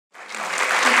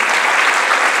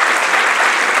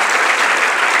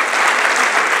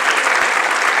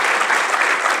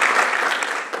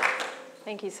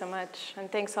Thank you so much. And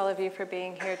thanks all of you for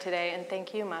being here today. And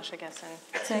thank you, Masha Gessen.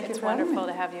 It's wonderful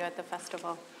to have you at the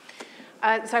festival.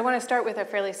 So I want to start with a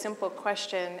fairly simple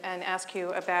question and ask you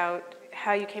about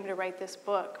how you came to write this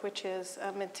book, which is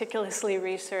a meticulously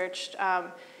researched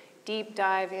deep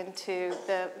dive into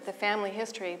the family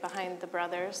history behind the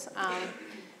brothers,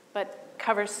 but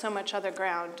covers so much other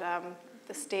ground,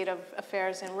 the state of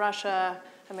affairs in Russia,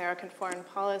 American foreign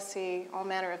policy, all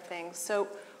manner of things. So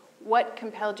what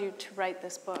compelled you to write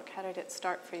this book? How did it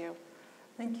start for you?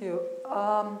 Thank you.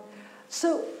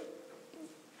 So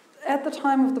at the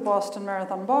time of the Boston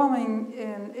Marathon bombing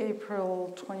in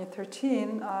April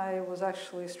 2013, I was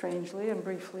actually, strangely and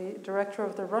briefly, director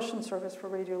of the Russian service for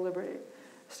Radio Liberty,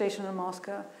 stationed in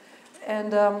Moscow.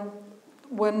 And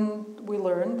when we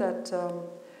learned that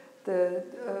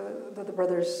the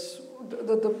brothers,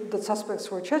 the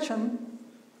suspects were Chechen,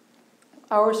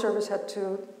 our service had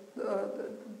to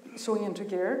swing into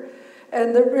gear.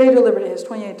 And the Radio Liberty has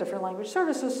 28 different language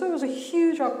services, so it was a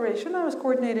huge operation. I was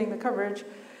coordinating the coverage.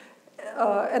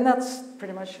 And that's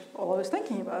pretty much all I was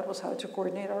thinking about, was how to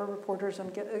coordinate our reporters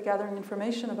and gathering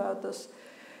information about this.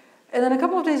 And then a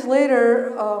couple of days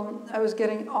later, I was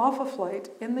getting off a flight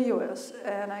in the US,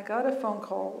 and I got a phone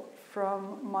call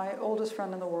from my oldest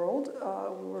friend in the world.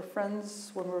 We were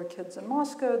friends when we were kids in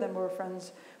Moscow, then we were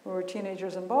friends when we were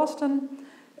teenagers in Boston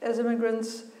as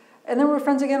immigrants, and then we were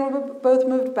friends again when we both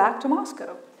moved back to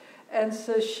Moscow. And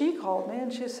so she called me,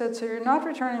 and she said, "So you're not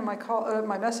returning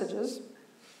my messages?"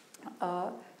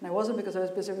 And I wasn't, because I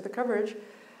was busy with the coverage.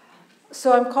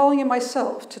 "So I'm calling you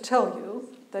myself to tell you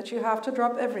that you have to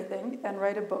drop everything and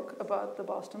write a book about the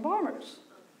Boston bombers."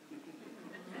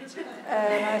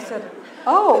 And I said,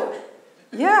 "Oh,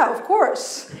 yeah, of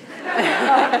course."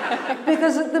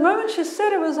 Because at the moment she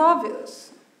said it was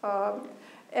obvious.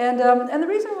 And the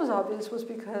reason it was obvious was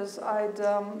because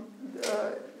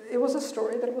it was a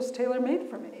story that was tailor-made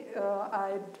for me.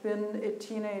 I'd been a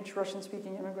teenage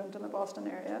Russian-speaking immigrant in the Boston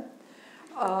area.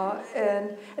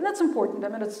 And that's important. I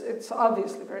mean, it's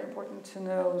obviously very important to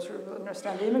know, sort of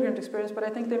understand the immigrant experience, but I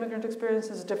think the immigrant experience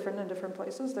is different in different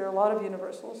places. There are a lot of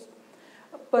universals.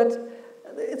 But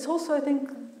it's also, I think,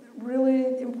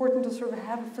 really important to sort of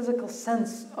have a physical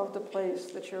sense of the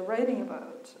place that you're writing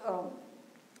about,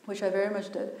 which I very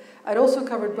much did. I'd also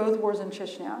covered both wars in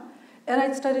Chechnya, and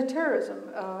I'd studied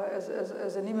terrorism. As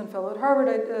a Nieman Fellow at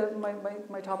Harvard,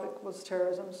 my topic was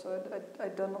terrorism, so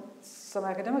I'd done some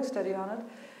academic study on it.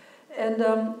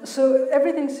 And so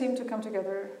everything seemed to come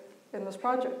together in this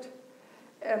project.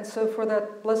 And so for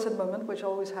that blessed moment, which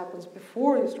always happens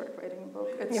before you start writing a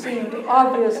book, it seemed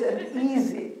obvious and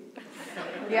easy.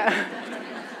 Yeah.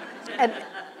 And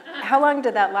how long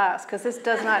did that last? Because this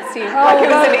does not seem like it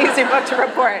was an easy book to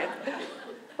report.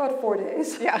 About 4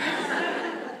 days. Yeah.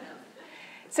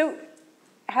 So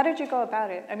how did you go about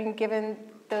it? I mean, given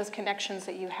those connections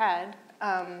that you had,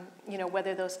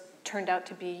 whether those turned out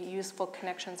to be useful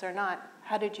connections or not,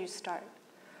 how did you start?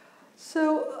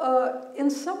 So in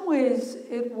some ways,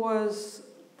 it was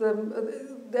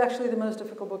actually the most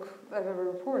difficult book I've ever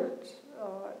reported.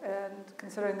 And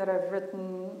considering that I've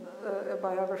written a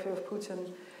biography of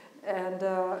Putin and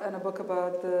a book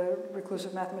about the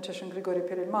reclusive mathematician Grigory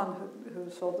Perelman,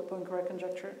 who solved the Poincare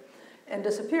conjecture and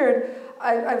disappeared,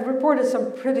 I've reported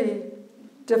some pretty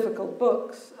difficult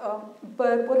books.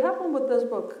 But what happened with this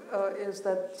book is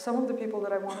that some of the people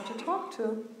that I wanted to talk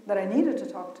to, that I needed to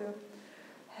talk to,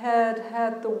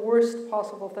 had the worst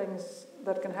possible things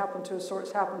that can happen to a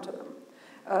source happen to them.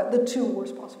 The two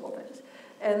worst possible things.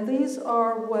 And these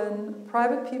are when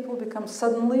private people become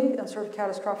suddenly and sort of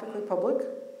catastrophically public.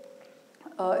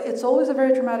 It's always a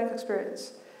very traumatic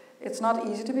experience. It's not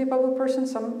easy to be a public person.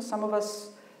 Some of us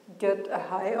get a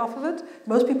high off of it.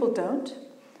 Most people don't.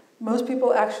 Most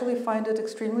people actually find it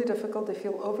extremely difficult. They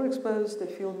feel overexposed. They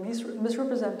feel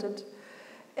misrepresented.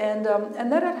 And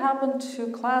that had happened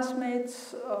to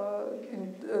classmates,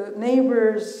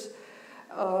 neighbors,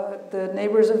 the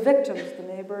neighbors of victims, the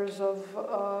neighbors of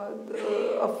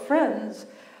friends,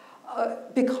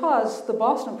 because the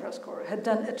Boston Press Corps had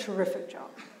done a terrific job.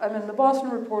 I mean, the Boston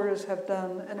reporters have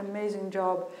done an amazing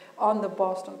job on the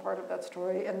Boston part of that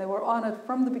story, and they were on it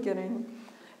from the beginning.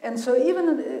 And so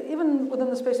even within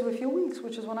the space of a few weeks,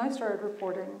 which is when I started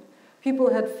reporting, people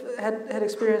had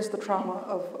experienced the trauma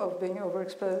of being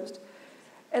overexposed.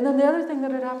 And then the other thing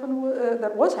that had happened,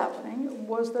 that was happening,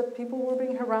 was that people were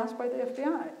being harassed by the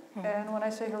FBI. And when I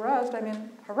say harassed, I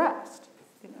mean harassed.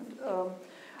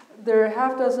 There are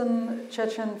half dozen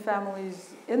Chechen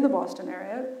families in the Boston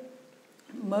area.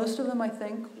 Most of them, I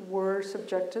think, were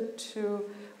subjected to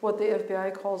what the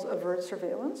FBI calls overt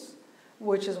surveillance,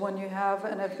 which is when you have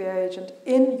an FBI agent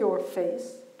in your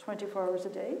face 24 hours a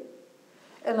day.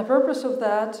 And the purpose of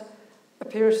that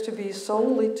appears to be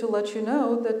solely to let you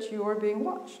know that you are being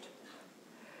watched.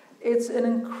 It's an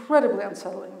incredibly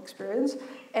unsettling experience,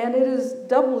 and it is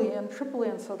doubly and triply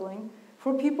unsettling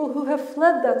for people who have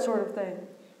fled that sort of thing,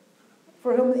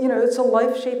 for whom, it's a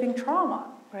life-shaping trauma.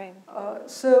 Right.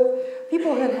 So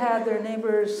people had had their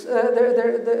neighbors,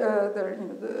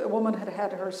 a woman had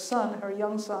had her son, her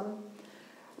young son,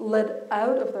 led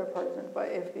out of their apartment by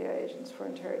FBI agents for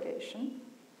interrogation,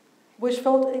 which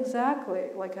felt exactly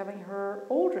like having her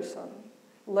older son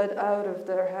led out of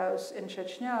their house in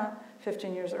Chechnya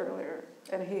 15 years earlier,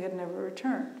 and he had never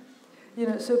returned.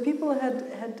 So people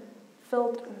had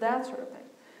felt that sort of thing.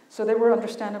 So they were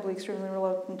understandably extremely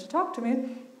reluctant to talk to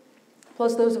me.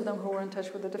 Plus, those of them who were in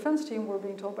touch with the defense team were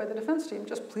being told by the defense team,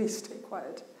 just please stay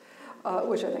quiet,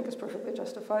 which I think is perfectly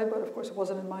justified, but of course it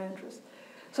wasn't in my interest.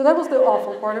 So that was the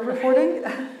awful part of reporting.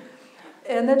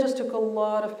 And that just took a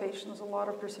lot of patience, a lot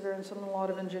of perseverance, and a lot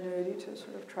of ingenuity to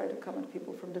sort of try to come at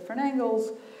people from different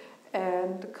angles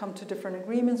and come to different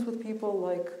agreements with people,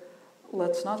 like,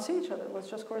 let's not see each other, let's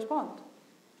just correspond.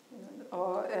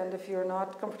 And if you're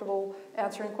not comfortable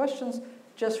answering questions,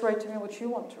 just write to me what you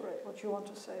want to write, what you want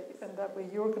to say, and that way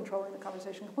you're controlling the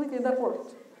conversation completely, and that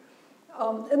worked.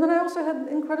 And then I also had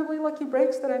incredibly lucky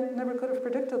breaks that I never could have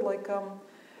predicted, like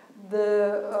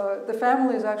the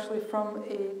family is actually from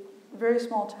a very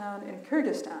small town in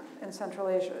Kyrgyzstan in Central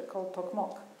Asia called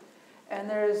Tokmok. And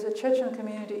there is a Chechen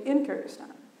community in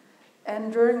Kyrgyzstan.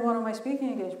 And during one of my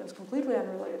speaking engagements, completely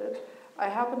unrelated, I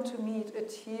happened to meet a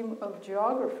team of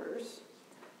geographers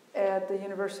at the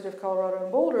University of Colorado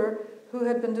in Boulder who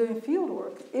had been doing field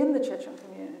work in the Chechen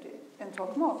community in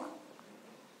Tokmok.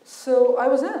 So I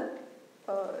was in.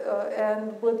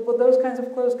 And with those kinds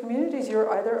of closed communities, you're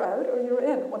either out or you're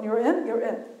in. When you're in, you're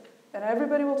in. And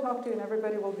everybody will talk to you, and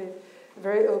everybody will be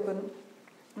very open.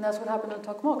 And that's what happened in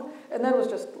Tokmok. And that was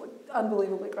just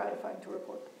unbelievably gratifying to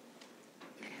report.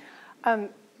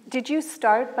 Did you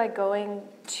start by going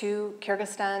to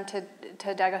Kyrgyzstan,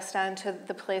 to Dagestan, to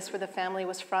the place where the family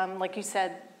was from? Like you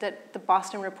said, that the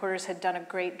Boston reporters had done a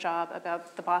great job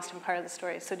about the Boston part of the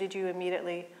story. So did you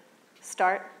immediately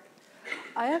start?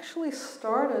 I actually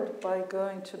started by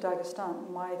going to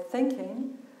Dagestan. My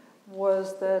thinking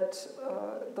was that,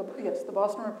 the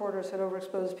Boston reporters had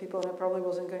overexposed people, and I probably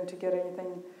wasn't going to get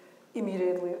anything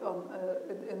immediately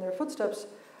in their footsteps.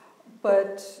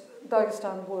 But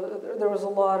Dagestan there were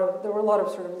a lot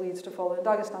of sort of leads to follow in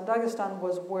Dagestan. Dagestan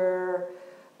was where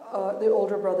the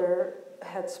older brother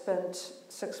had spent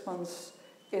 6 months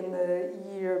in the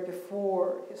year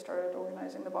before he started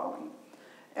organizing the bombing.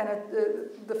 And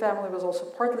the family was also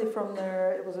partly from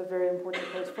there. It was a very important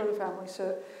place for the family.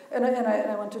 So, and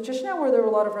I went to Chechnya, where there were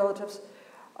a lot of relatives.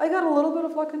 I got a little bit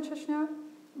of luck in Chechnya.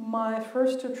 My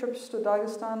first 2 trips to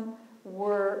Dagestan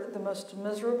were the most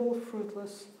miserable,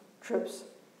 fruitless trips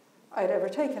I'd ever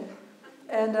taken.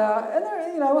 And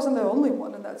there, I wasn't the only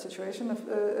one in that situation.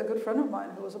 A good friend of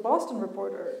mine, who was a Boston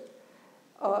reporter,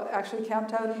 actually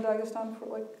camped out in Dagestan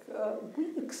for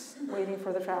weeks, waiting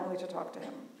for the family to talk to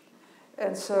him.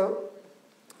 And so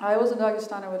I was in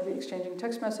Dagestan. I would be exchanging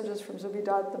text messages from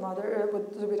Zubidat, the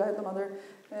mother,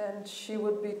 and she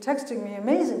would be texting me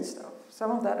amazing stuff.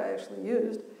 Some of that I actually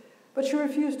used, but she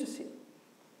refused to see.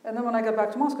 And then when I got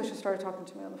back to Moscow, she started talking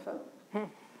to me on the phone.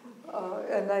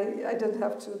 And I did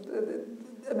have to,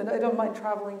 I don't mind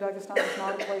traveling. Dagestan is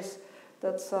not a place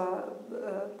that's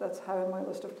high on my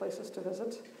list of places to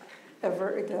visit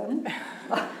ever again.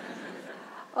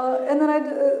 And then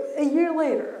a year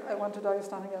later, I went to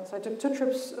Dagestan again. So I took 2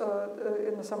 trips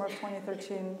in the summer of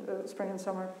 2013, spring and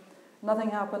summer. Nothing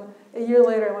happened. A year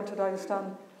later, I went to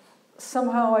Dagestan.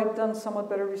 Somehow I'd done somewhat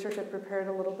better research. I'd prepared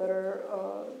a little better,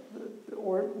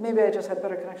 or maybe I just had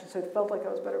better connections, so it felt like I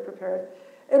was better prepared.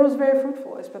 It was very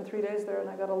fruitful. I spent 3 days there, and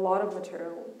I got a lot of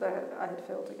material that I had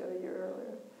failed to get a year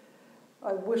earlier.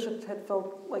 I wish it had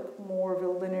felt like more of a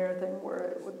linear thing,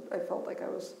 where I felt like I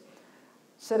was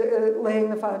laying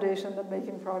the foundation and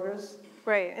making progress.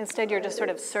 Right. Instead, you're just sort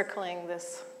of circling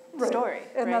this story.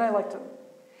 And then I liked it.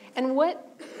 And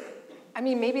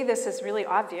maybe this is really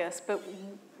obvious, but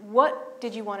what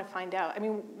did you want to find out?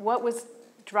 What was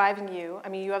driving you?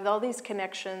 You have all these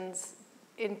connections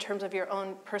in terms of your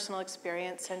own personal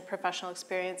experience and professional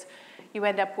experience. You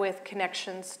end up with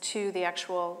connections to the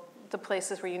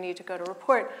places where you need to go to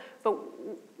report. But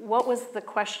what was the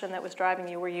question that was driving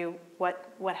you?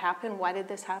 What happened? Why did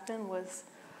this happen?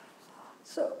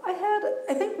 So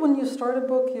I think when you start a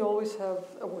book, you always have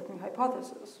a working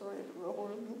hypothesis,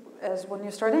 or as when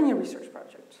you start any research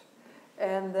project.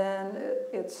 and then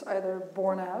it's either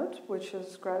borne out, which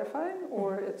is gratifying,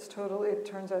 or it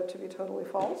turns out to be totally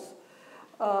false.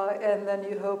 And then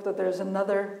you hope that there's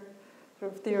another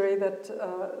sort of theory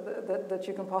that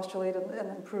you can postulate and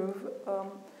improve.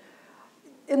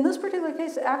 In this particular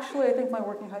case, actually, I think my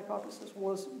working hypothesis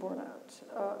was borne out.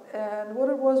 And what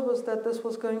it was that this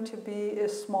was going to be a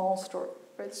small story.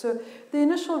 Right? So the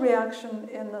initial reaction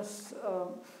in this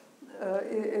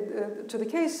to the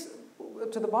case,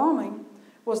 to the bombing,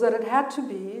 was that it had to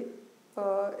be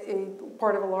a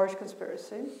part of a large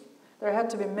conspiracy. There had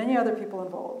to be many other people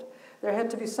involved. There had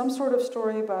to be some sort of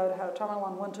story about how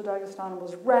Tamerlan went to Dagestan and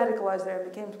was radicalized there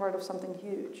and became part of something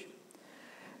huge.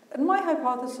 And my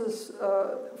hypothesis,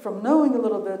 from knowing a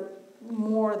little bit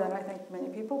more than I think many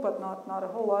people, but not a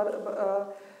whole lot,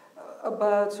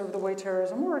 about sort of the way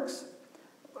terrorism works,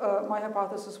 my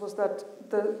hypothesis was that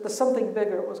the something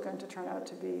bigger was going to turn out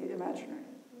to be imaginary.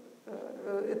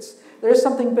 There's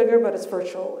something bigger, but it's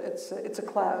virtual. It's a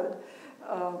cloud.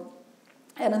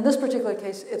 And in this particular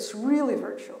case, it's really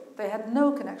virtual. They had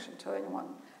no connection to anyone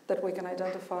that we can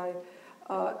identify.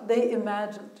 They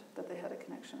imagined that they had a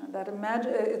connection, and that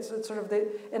it's sort of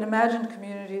an imagined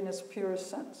community in its purest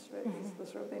sense. Right? Mm-hmm. It's the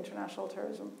sort of the international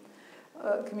terrorism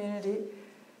community.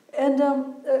 And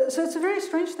so it's a very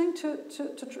strange thing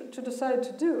to decide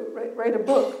to do, right? Write a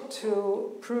book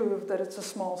to prove that it's a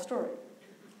small story.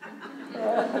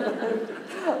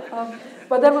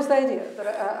 But that was the idea, that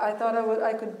I thought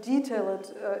I could detail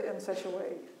it in such a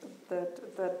way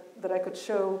that I could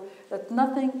show that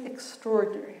nothing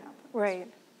extraordinary happened. Right.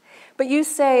 But you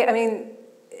say, I mean,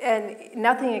 and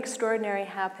nothing extraordinary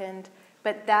happened,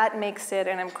 but that makes it,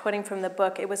 and I'm quoting from the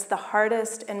book, it was the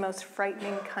hardest and most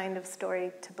frightening kind of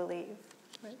story to believe.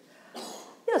 Right?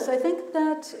 Yes, I think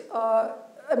that,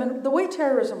 I mean, the way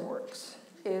terrorism works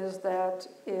is that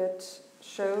it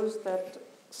shows that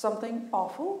something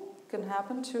awful can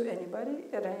happen to anybody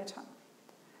at any time.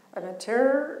 I mean,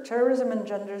 terrorism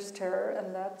engenders terror,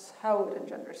 and that's how it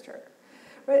engenders terror.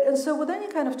 Right? And so with any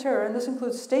kind of terror, and this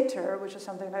includes state terror, which is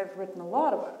something I've written a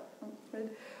lot about, right?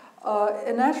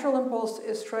 A natural impulse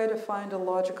is try to find a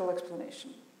logical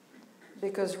explanation,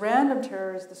 because random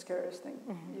terror is the scariest thing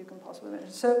you can possibly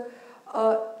imagine. So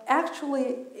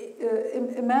actually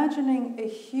imagining a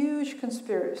huge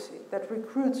conspiracy that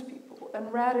recruits people and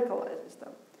radicalizes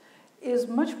them is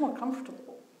much more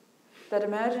comfortable than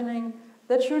imagining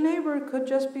that your neighbor could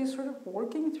just be sort of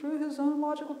working through his own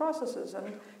logical processes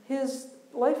and his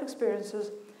life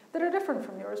experiences that are different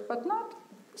from yours, but not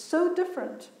so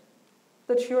different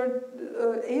that you're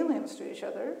aliens to each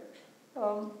other.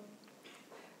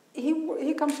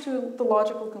 He comes to the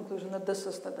logical conclusion that this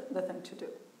is the thing to do.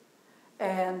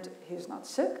 And he's not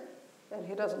sick, and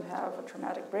he doesn't have a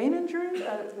traumatic brain injury.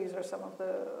 These are some of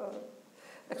the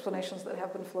explanations that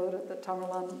have been floated, that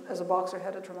Tamerlan, as a boxer,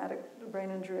 had a traumatic brain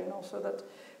injury, and also that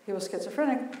he was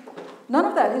schizophrenic. None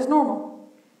of that. He's normal.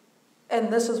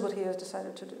 And this is what he has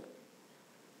decided to do.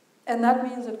 And that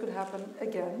means it could happen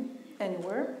again,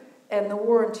 anywhere. And the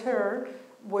war on terror,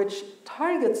 which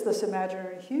targets this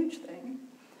imaginary huge thing,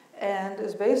 and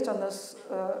is based on this,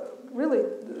 really,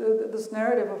 this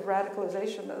narrative of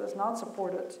radicalization that is not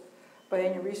supported by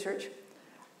any research,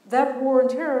 that war on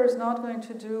terror is not going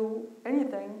to do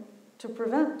anything to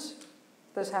prevent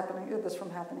this from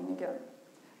happening again.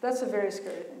 That's a very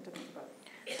scary thing to think about.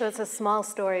 So it's a small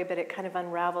story, but it kind of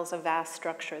unravels a vast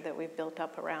structure that we've built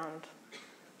up around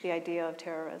the idea of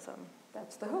terrorism.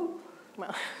 That's the hope.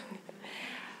 Well,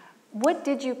 what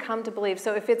did you come to believe?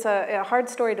 So if it's a hard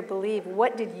story to believe,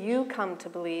 what did you come to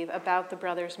believe about the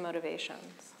brothers'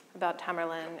 motivations, about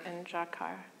Tamerlan and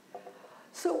Dzhokhar?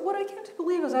 So what I came to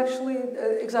believe is actually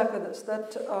exactly this,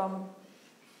 that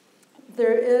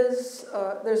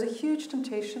there's a huge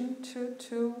temptation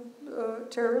to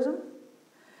terrorism,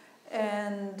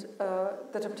 and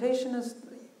the temptation is,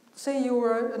 say you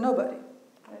were a nobody,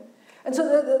 right? And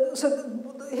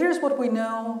so here's what we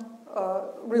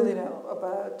really know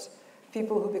about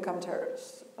people who become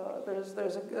terrorists.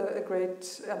 There's a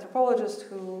great anthropologist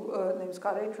who named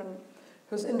Cuddy,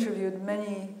 who's interviewed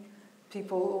many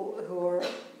people who are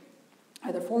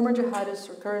either former jihadists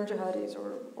or current jihadis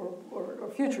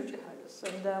or future jihadists.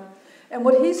 And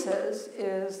what he says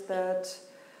is that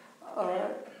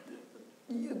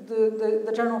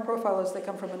the general profile is they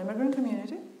come from an immigrant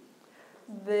community.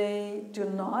 They do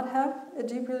not have a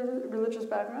deep religious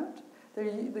background.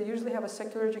 They usually have a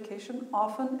secular education,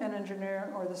 often in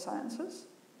engineering or the sciences.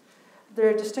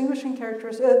 Their distinguishing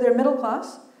characteristics, they're middle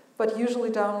class, but usually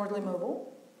downwardly mobile.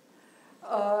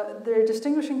 Their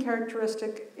distinguishing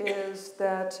characteristic is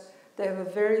that they have a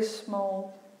very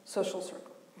small social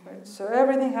circle. Right? So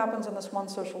everything happens in this one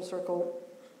social circle.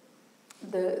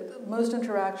 Most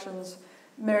interactions,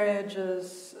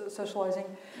 marriages, socializing,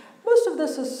 most of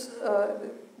this is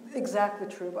exactly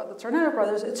true about the Tsarnaev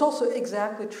brothers. It's also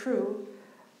exactly true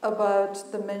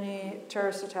about the many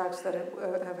terrorist attacks that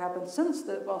have happened since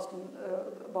the Boston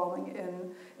bombing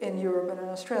in Europe and in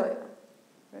Australia.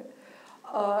 Right?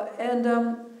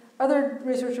 Other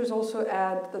researchers also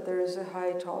add that there is a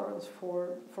high tolerance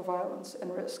for violence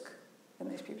and risk in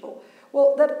these people.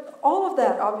 Well, all of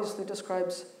that obviously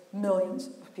describes millions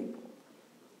of people.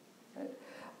 Right?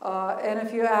 And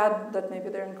if you add that maybe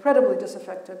they're incredibly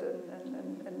disaffected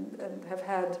and have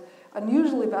had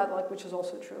unusually bad luck, which is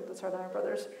also true of the Tsarnaev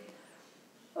brothers,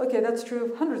 okay, that's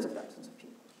true of hundreds of thousands of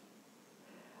people.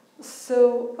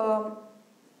 So,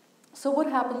 so what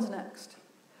happens next?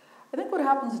 I think what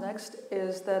happens next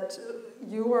is that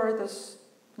you are this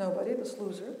nobody, this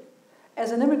loser.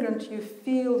 As an immigrant, you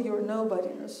feel your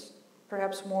nobodiness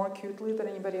perhaps more acutely than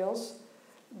anybody else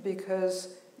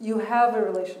because you have a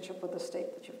relationship with the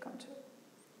state that you've come to.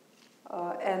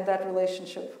 And that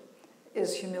relationship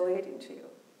is humiliating to you.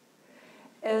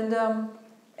 And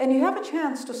you have a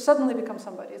chance to suddenly become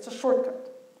somebody. It's a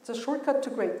shortcut. It's a shortcut to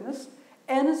greatness,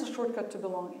 and it's a shortcut to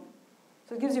belonging.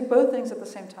 So it gives you both things at the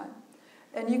same time.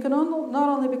 And you can not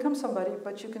only become somebody,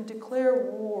 but you can declare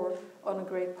war on a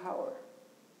great power.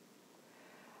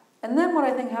 And then what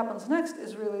I think happens next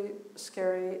is really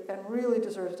scary and really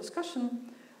deserves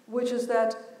discussion, which is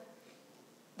that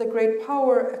the great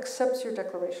power accepts your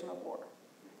declaration of war.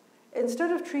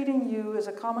 Instead of treating you as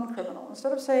a common criminal,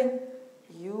 instead of saying,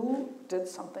 you did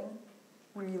something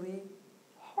really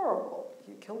horrible,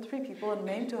 you killed 3 people and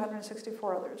maimed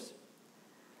 264 others,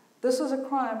 this is a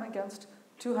crime against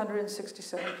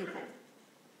 267 people.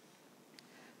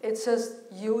 It says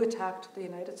you attacked the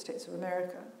United States of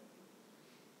America.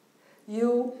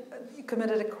 You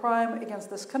committed a crime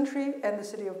against this country and the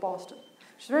city of Boston,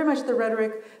 which is very much the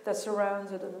rhetoric that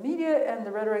surrounds it in the media and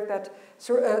the rhetoric that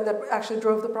actually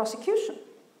drove the prosecution.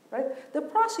 Right? The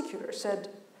prosecutor said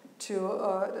to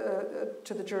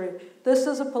the jury, this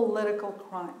is a political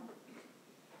crime.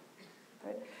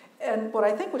 Right? And what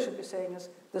I think we should be saying is,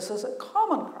 this is a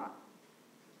common crime.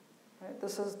 Right?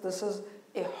 This is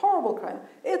a horrible crime.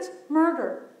 It's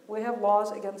murder. We have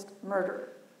laws against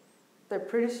murder. They're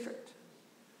pretty strict.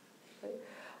 Right?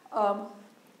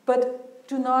 But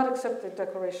do not accept the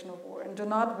declaration of war, and do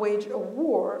not wage a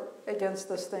war against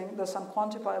this thing, this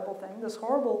unquantifiable thing, this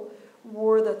horrible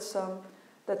war that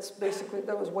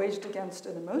was waged against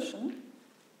an emotion,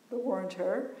 the war on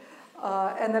terror,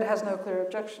 and that has no clear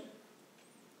objection,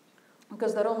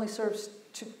 because that only serves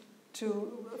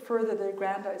to further the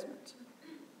aggrandizement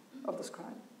of this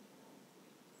crime.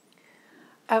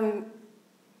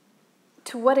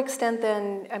 To what extent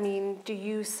then, I mean, do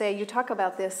you say, you talk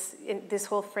about this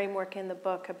whole framework in the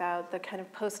book about the kind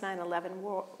of post-9/11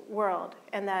 world,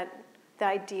 and that the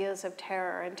ideas of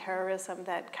terror and terrorism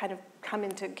that kind of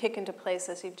kick into place,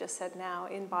 as you've just said now,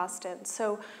 in Boston.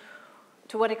 So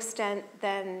to what extent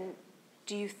then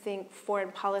do you think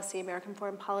foreign policy, American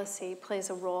foreign policy, plays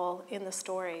a role in the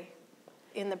story,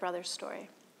 in the brothers' story?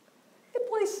 It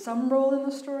plays some role in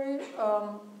the story.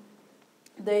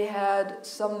 They had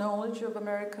some knowledge of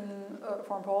American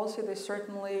foreign policy. They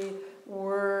certainly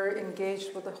were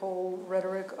engaged with the whole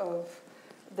rhetoric of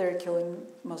they're killing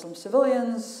Muslim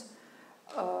civilians.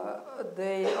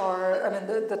 They are, I mean,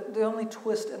 the only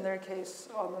twist in their case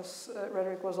on this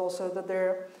rhetoric was also that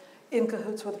they're in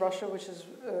cahoots with Russia, which is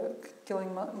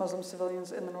killing Muslim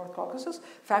civilians in the North Caucasus.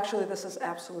 Factually, this is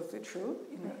absolutely true.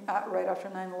 You know, right after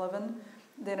 9/11,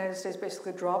 the United States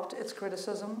basically dropped its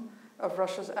criticism of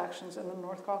Russia's actions in the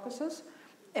North Caucasus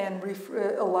and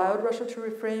allowed Russia to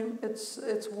reframe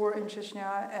its war in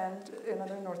Chechnya and in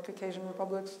other North Caucasian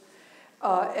republics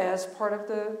as part of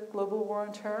the global war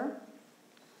on terror.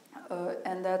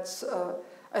 And that's,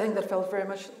 I think that felt very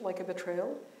much like a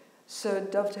betrayal. So it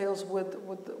dovetails with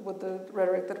the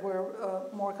rhetoric that we're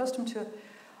more accustomed to.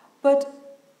 But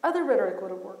other rhetoric would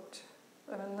have worked.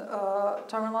 I mean,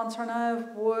 Tamerlan and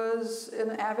Tsarnaev was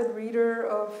an avid reader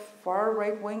of far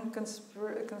right-wing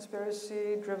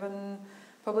conspiracy-driven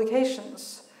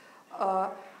publications.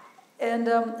 And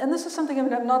this is something, I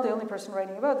mean, I'm not the only person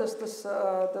writing about this.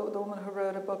 The woman who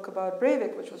wrote a book about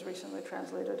Breivik, which was recently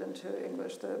translated into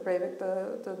English, Breivik,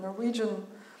 the Norwegian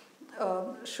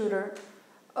shooter,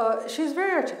 she's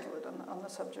very articulate on the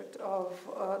subject of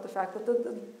the fact that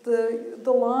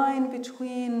the line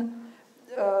between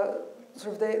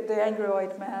sort of the angry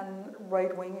white man,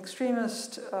 right-wing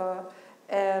extremist,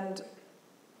 and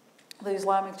the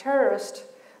Islamic terrorist,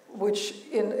 which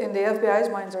in the FBI's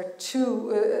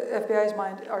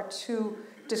mind are two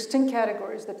distinct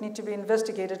categories that need to be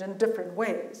investigated in different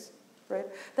ways, right?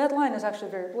 That line is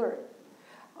actually very blurry.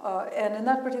 And in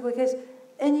that particular case,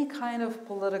 any kind of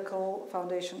political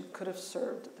foundation could have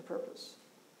served the purpose.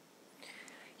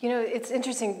 You know, it's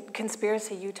interesting,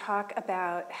 conspiracy, you talk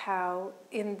about how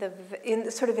in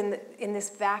this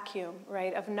vacuum,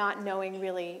 right, of not knowing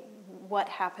really what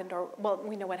happened, or, well,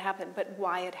 we know what happened, but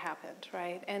why it happened,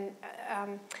 right? And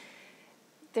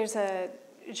there's a,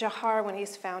 Dzhokhar, when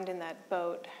he's found in that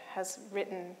boat, has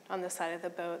written on the side of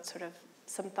the boat sort of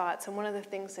some thoughts, and one of the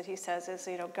things that he says is,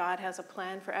 you know, God has a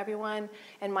plan for everyone,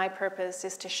 and my purpose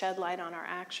is to shed light on our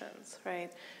actions,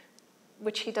 right?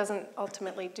 Which he doesn't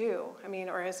ultimately do, I mean,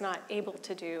 or is not able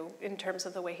to do in terms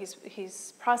of the way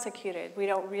he's prosecuted. We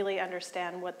don't really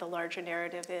understand what the larger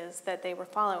narrative is that they were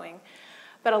following.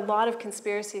 But a lot of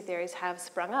conspiracy theories have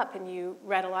sprung up, and you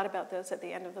read a lot about those at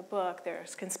the end of the book.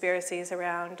 There's conspiracies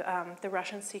around the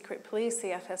Russian secret police, the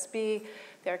FSB.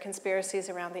 There are conspiracies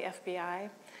around the FBI.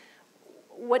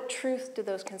 What truth do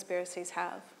those conspiracies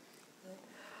have?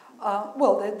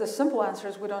 Well, the simple answer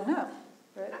is we don't know.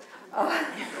 Right?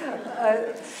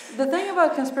 The thing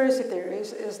about conspiracy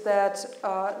theories is that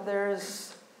there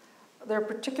are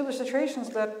particular situations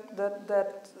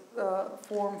that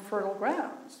form fertile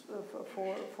grounds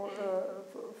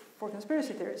for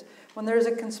conspiracy theories. When there is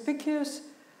a conspicuous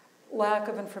lack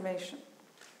of information,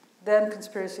 then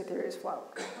conspiracy theories flower.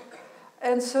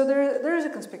 And so there is a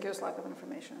conspicuous lack of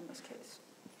information in this case.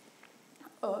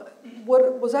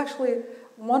 What was actually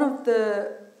one of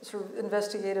the sort of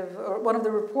investigative, or one of the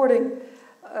reporting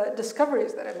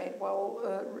discoveries that I made while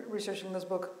researching this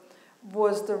book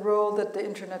was the role that the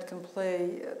internet can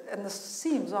play, and this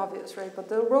seems obvious, right? But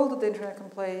the role that the internet can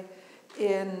play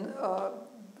in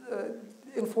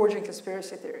forging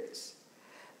conspiracy theories.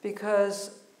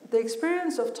 Because the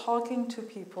experience of talking to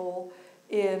people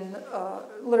in,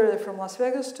 literally from Las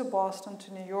Vegas to Boston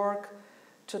to New York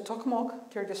to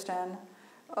Tokmok, Kyrgyzstan,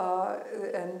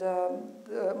 and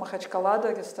Makhachkala,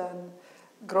 Dagestan,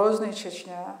 Grozny,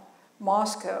 Chechnya,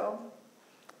 Moscow.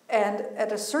 And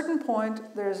at a certain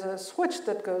point, there's a switch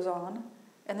that goes on,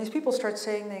 and these people start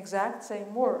saying the exact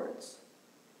same words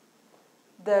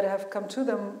that have come to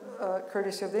them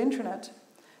courtesy of the internet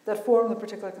that form the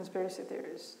particular conspiracy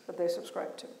theories that they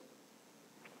subscribe to.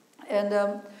 And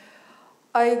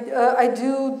I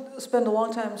do spend a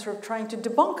long time sort of trying to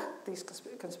debunk these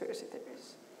conspiracy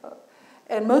theories.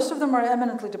 And most of them are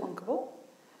eminently debunkable.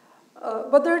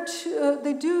 But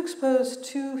they do expose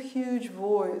two huge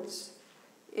voids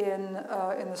in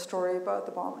the story about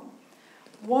the bombing.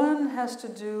 One has to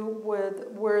do with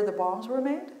where the bombs were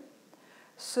made.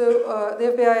 So the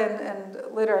FBI,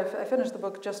 and later I finished the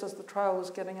book just as the trial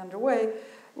was getting underway.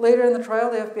 Later in the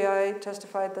trial, the FBI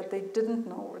testified that they didn't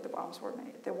know where the bombs were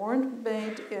made. They weren't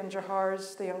made in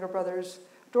Dzhokhar's, the younger brother's,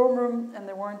 dorm room, and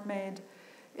they weren't made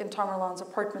in Tamerlan's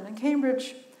apartment in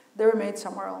Cambridge. They were made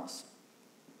somewhere else.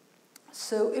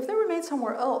 So if they were made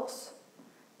somewhere else,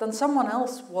 then someone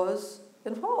else was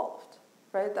involved,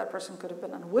 right? That person could have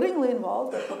been unwittingly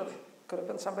involved. That could have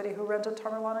been somebody who rented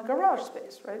Tamerlan a garage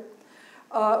space, right?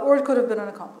 Or it could have been an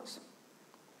accomplice.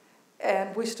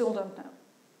 And we still don't know.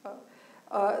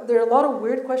 There are a lot of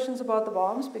weird questions about the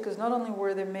bombs because not only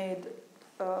were they made,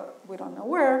 we don't know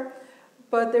where,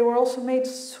 but they were also made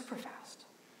super fast.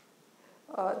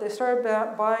 They started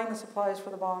buying the supplies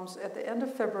for the bombs at the end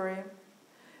of February.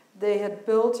 They had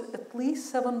built at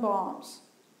least 7 bombs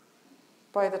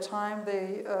by the time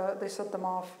they set them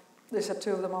off. They set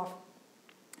 2 of them off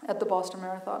at the Boston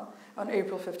Marathon on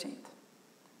April 15th.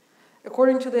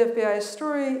 According to the FBI's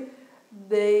story,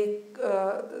 they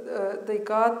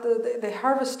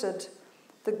harvested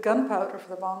the gunpowder for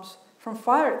the bombs from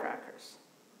firecrackers.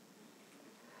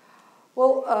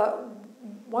 Well,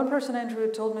 one person I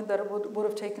interviewed told me that it would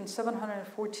have taken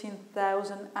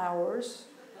 714,000 hours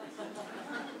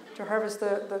to harvest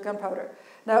the gunpowder.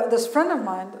 Now, this friend of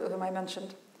mine, whom I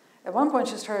mentioned, at one point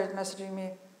she started messaging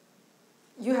me,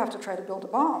 "You have to try to build a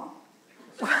bomb."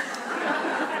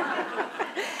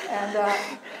 And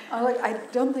I'm like, I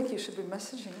don't think you should be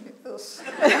messaging me this.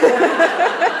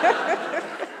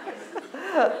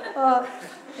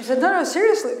 He said, no,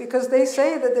 seriously, because they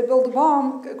say that they build a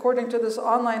bomb according to this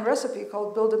online recipe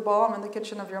called Build a Bomb in the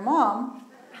Kitchen of Your Mom.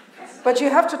 But you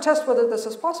have to test whether this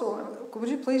is possible. Would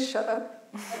you please shut up?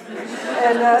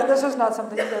 And this is not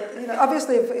something that,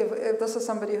 obviously if this is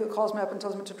somebody who calls me up and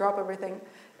tells me to drop everything,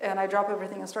 and I drop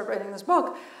everything and start writing this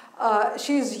book,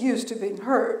 she's used to being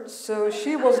heard. So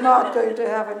she was not going to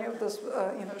have any of this,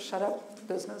 shut up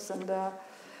business. And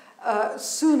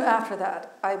Soon after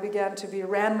that, I began to be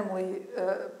randomly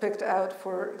picked out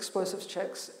for explosives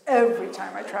checks every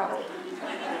time I traveled.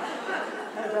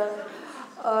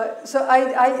 So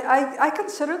I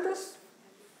considered this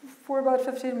for about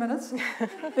 15 minutes,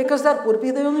 because that would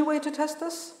be the only way to test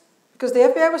this. Because the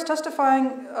FBI was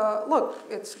testifying, look,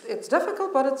 it's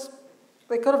difficult, but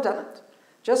they could have done it.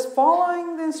 Just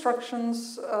following the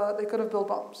instructions, they could have built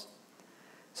bombs.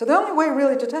 So the only way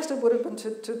really to test it would have been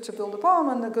to build a bomb,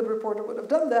 and a good reporter would have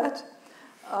done that.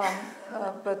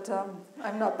 But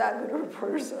I'm not that good a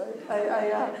reporter, so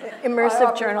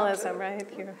Immersive journalism, right?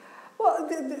 Well,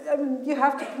 I mean, you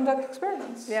have to conduct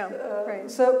experiments. Yeah,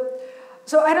 right.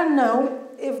 So I don't know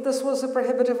if this was a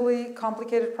prohibitively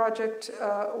complicated project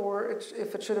or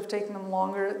if it should have taken them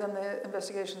longer than the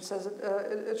investigation says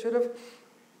it should have.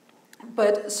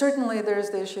 But certainly there's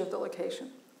the issue of the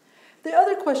location. The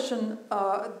other question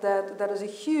that is a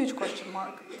huge question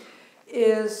mark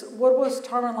is what was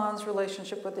Tamerlan's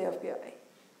relationship with the FBI,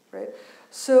 right?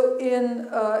 So in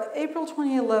April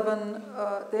 2011,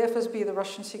 the FSB, the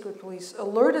Russian secret police,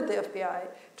 alerted the FBI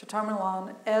to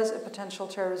Tamerlan as a potential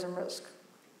terrorism risk.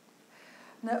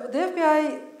 Now, the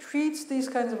FBI treats these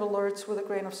kinds of alerts with a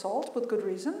grain of salt, with good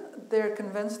reason. They're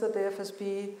convinced that the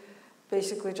FSB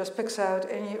basically just picks out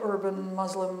any urban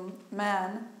Muslim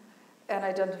man and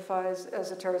identifies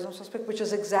as a terrorism suspect, which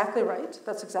is exactly right.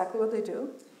 That's exactly what they do.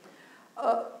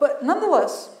 But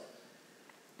nonetheless,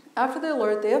 after the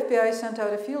alert, the FBI sent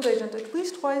out a field agent at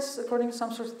least twice, according to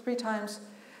some sources 3 times,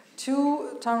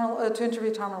 to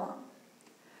interview Tamerlan.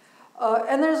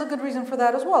 And there's a good reason for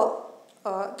that as well.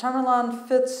 Tamerlan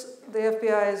fits the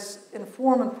FBI's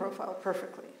informant profile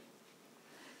perfectly.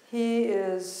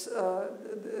 He's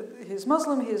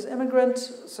Muslim, he's immigrant,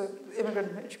 so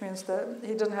immigrant, which means that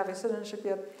he didn't have a citizenship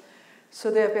yet.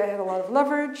 So the FBI had a lot of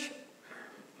leverage.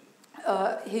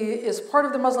 He is part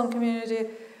of the Muslim community,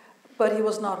 but he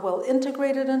was not well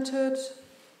integrated into it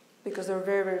because there were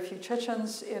very, very few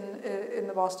Chechens in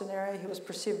the Boston area. He was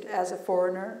perceived as a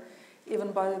foreigner,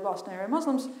 even by the Boston area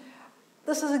Muslims.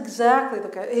 This is exactly the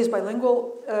kind, he's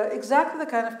bilingual, exactly the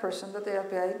kind of person that the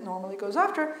FBI normally goes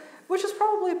after, which is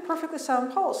probably a perfectly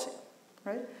sound policy,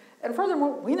 right? And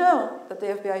furthermore, we know that the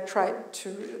FBI tried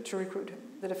to recruit him.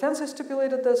 The defense has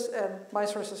stipulated this, and my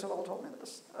sources have all told me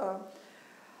this.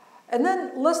 And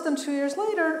then less than 2 years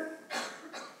later,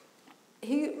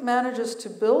 he manages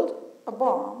to build a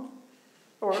bomb,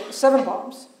 or 7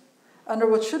 bombs, under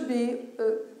what should be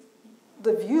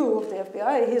the view of the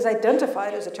FBI. He is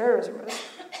identified as a terrorism risk,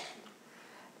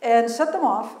 and set them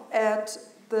off at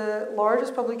the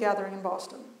largest public gathering in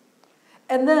Boston.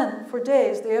 And then, for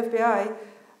days, the FBI,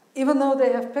 even though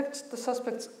they have picked the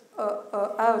suspects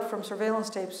out from surveillance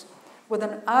tapes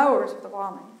within hours of the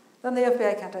bombing, then the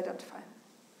FBI can't identify him,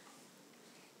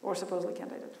 or supposedly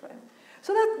can't identify him.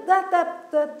 So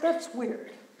that's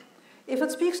weird. If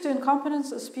it speaks to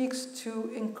incompetence, it speaks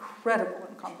to incredible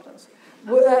incompetence.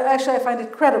 Actually, I find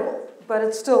it credible, but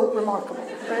it's still remarkable.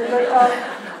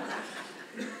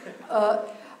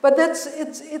 But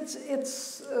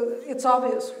it's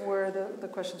obvious where the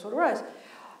questions would arise.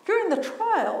 During the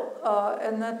trial,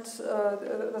 and that's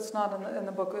not in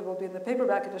the book, it will be in the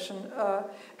paperback edition.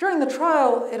 During the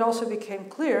trial, it also became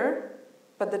clear,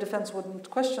 but the defense wouldn't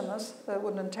question this,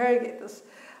 wouldn't interrogate this.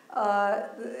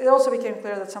 It also became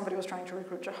clear that somebody was trying to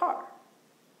recruit Dzhokhar.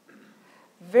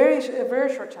 A very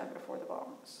short time before the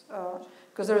bombings,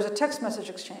 because there was a text message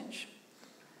exchange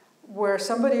where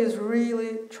somebody is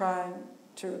really trying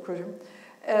to recruit him.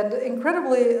 And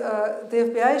incredibly,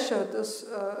 the FBI showed this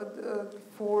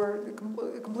for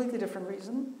a completely different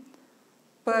reason.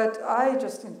 But I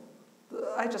just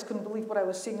couldn't believe what I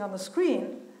was seeing on the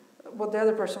screen, what the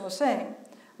other person was saying.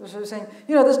 They were saying,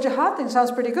 you know, this jihad thing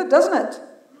sounds pretty good, doesn't it?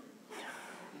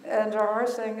 And Dzhokhar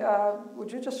saying,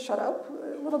 would you just shut up?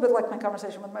 A little bit like my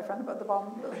conversation with my friend about the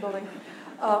bomb building.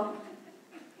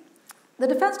 The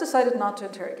defense decided not to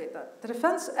interrogate that. The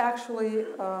defense actually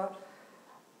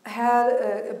had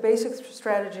a basic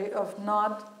strategy of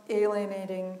not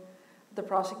alienating the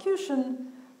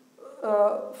prosecution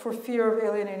for fear of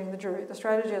alienating the jury. The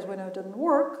strategy, as we know, didn't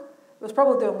work. It was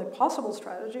probably the only possible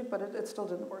strategy, but it still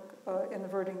didn't work in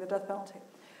averting the death penalty.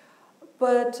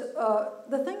 But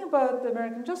the thing about the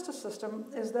American justice system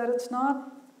is that it's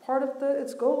not part of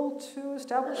its goal to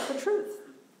establish the truth.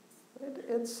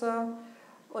 It's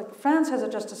like France has a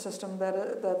justice system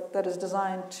that is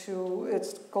designed to,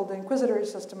 it's called the inquisitory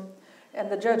system,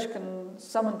 and the judge can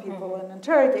summon people and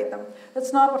interrogate them.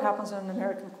 That's not what happens in an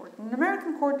American court. In an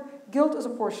American court, guilt is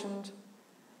apportioned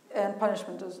and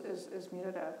punishment is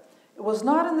meted out. It was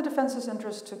not in the defense's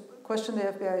interest to question the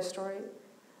FBI story,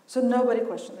 so nobody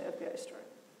questioned the FBI story.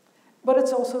 But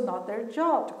it's also not their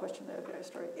job to question the FBI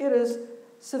story. It is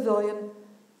civilian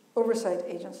oversight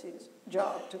agencies'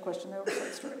 job to question the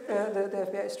oversight story, the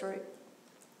FBI story.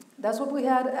 That's what we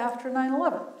had after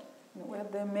 9/11. We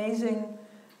had the amazing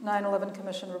 9/11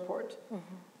 Commission report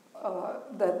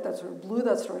that sort of blew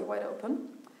that story wide open.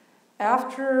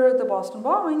 After the Boston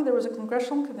bombing, there was a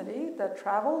congressional committee that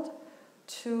traveled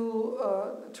to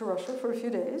Russia for a few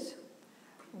days.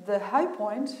 The high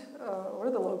point, or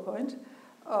the low point,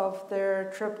 of their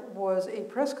trip was a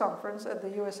press conference at the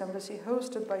U.S. Embassy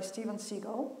hosted by Steven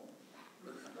Seagal.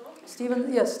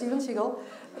 Steven Seagal,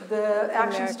 the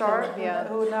action star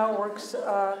who now works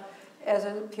as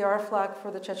a PR flag for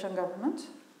the Chechen government.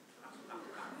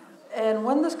 And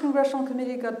when this congressional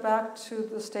committee got back to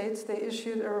the States, they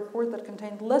issued a report that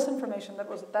contained less information that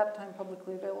was at that time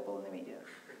publicly available in the media.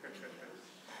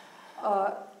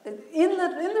 In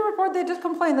the report, they did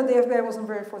complain that the FBI wasn't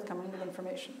very forthcoming with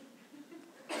information.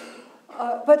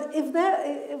 But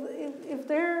if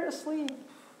they're asleep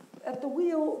at the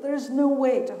wheel, there's no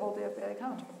way to hold the FBI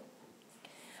accountable.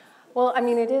 Well, I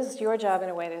mean, it is your job in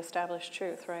a way to establish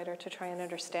truth, right? Or to try and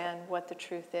understand what the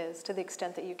truth is to the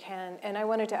extent that you can. And I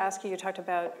wanted to ask you talked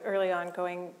about early on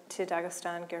going to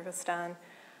Dagestan, Kyrgyzstan,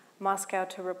 Moscow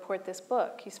to report this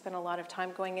book. You spent a lot of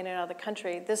time going in and out of the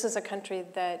country. This is a country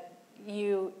that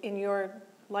you, in your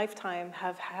lifetime,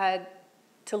 have had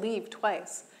to leave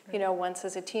twice. You know, once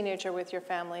as a teenager with your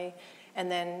family, and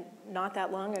then not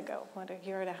that long ago, a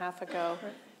year and a half ago,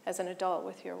 as an adult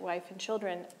with your wife and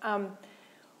children.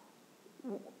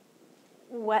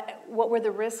 What were the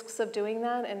risks of doing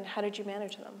that, and how did you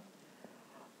manage them?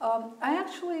 I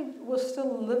actually was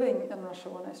still living in Russia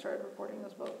when I started reporting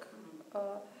this book,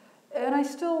 and I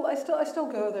still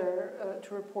go there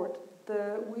to report.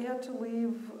 We had to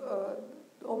leave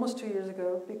almost 2 years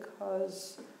ago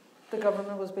because the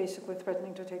government was basically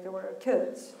threatening to take away our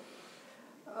kids.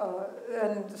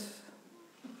 And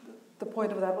the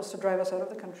point of that was to drive us out of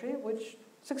the country, which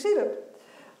succeeded.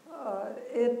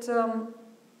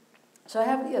 So I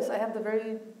have the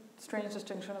very strange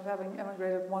distinction of having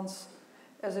emigrated once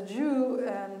as a Jew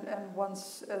and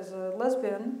once as a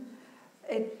lesbian.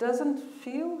 It doesn't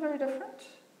feel very different.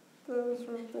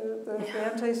 The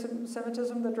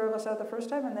anti-Semitism that drove us out the first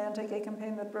time and the anti-gay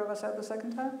campaign that drove us out the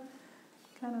second time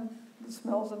kind of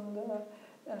smells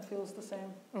and feels the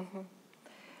same. Mm-hmm.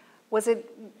 Was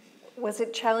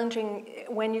it challenging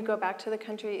when you go back to the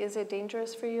country? Is it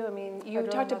dangerous for you? I mean, you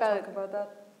talked about... talk about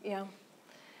that. Yeah.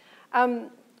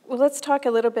 Well, let's talk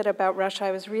a little bit about Russia.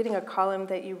 I was reading a column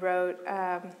that you wrote.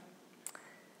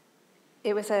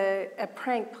 It was a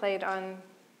prank played on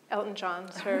Elton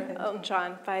John, Sir Elton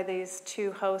John, by these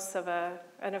two hosts of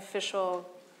an official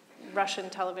Russian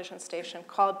television station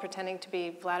called pretending to be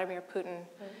Vladimir Putin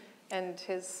and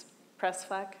his press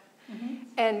flag. Mm-hmm.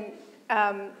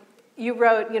 And you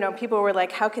wrote, people were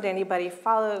like, how could anybody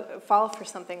fall for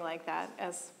something like that,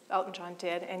 as Elton John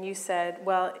did? And you said,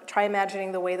 well, try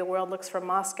imagining the way the world looks from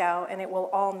Moscow, and it will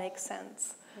all make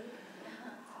sense.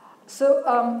 So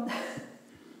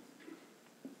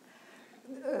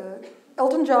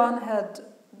Elton John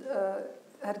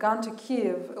had gone to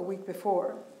Kiev a week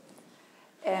before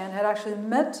and had actually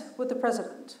met with the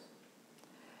president,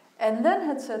 and then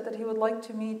had said that he would like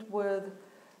to meet with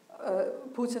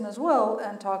Putin as well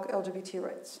and talk LGBT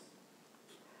rights.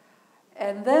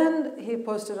 And then he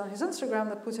posted on his Instagram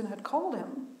that Putin had called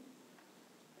him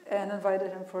and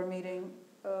invited him for a meeting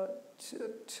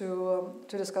to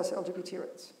discuss LGBT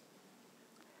rights.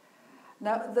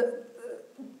 Now,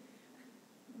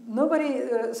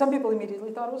 some people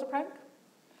immediately thought it was a prank.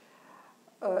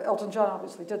 Elton John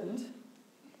obviously didn't.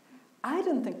 I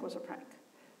didn't think it was a prank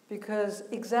because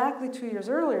exactly 2 years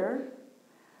earlier,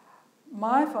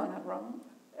 my phone had rung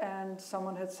and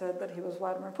someone had said that he was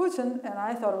Vladimir Putin, and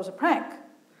I thought it was a prank.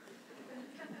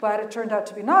 But it turned out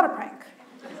to be not a prank.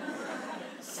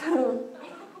 So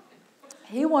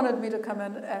he wanted me to come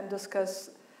in and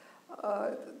discuss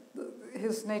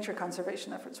his nature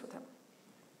conservation efforts with him,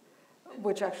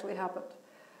 which actually happened.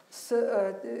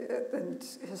 So, and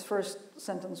his first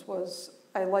sentence was,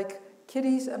 "I like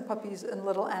kitties and puppies and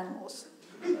little animals,"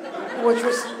 which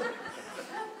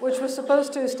was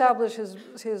supposed to establish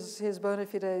his bona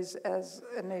fides as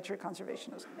a nature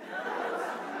conservationist.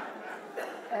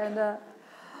 And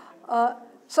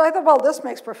so I thought, well, this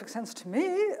makes perfect sense to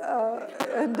me.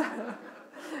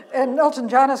 And Elton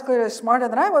John is clearly smarter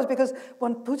than I was, because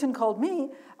when Putin called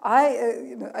me,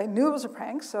 I knew it was a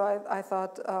prank. So I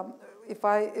thought,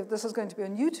 if this is going to be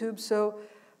on YouTube, so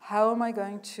how am I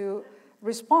going to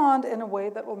respond in a way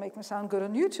that will make me sound good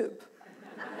on YouTube?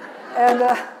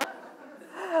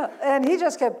 And he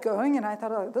just kept going, and I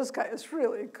thought, oh, this guy is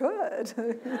really good.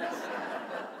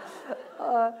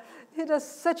 He does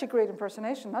such a great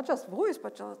impersonation, not just voice,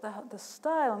 but just the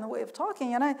style and the way of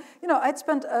talking. And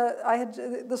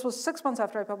this was 6 months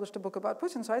after I published a book about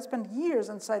Putin, so I spent years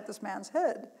inside this man's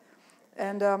head.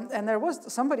 And there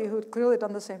was somebody who had clearly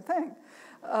done the same thing.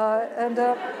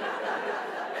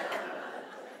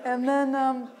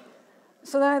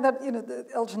 So then I thought,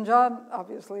 Elton John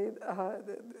obviously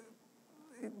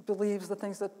believes the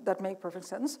things that make perfect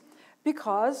sense,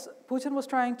 because Putin was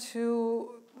trying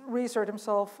to reassert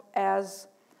himself as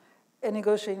a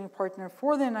negotiating partner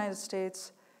for the United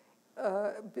States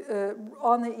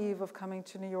on the eve of coming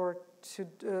to New York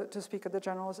to speak at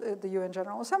the UN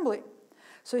General Assembly.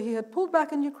 So he had pulled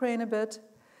back in Ukraine a bit,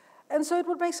 and so it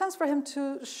would make sense for him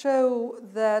to show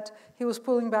that he was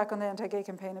pulling back on the anti-gay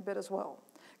campaign a bit as well.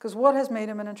 Because what has made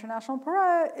him an international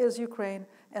pariah is Ukraine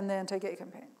and the anti-gay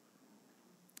campaign.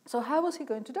 So how was he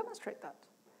going to demonstrate that?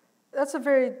 That's a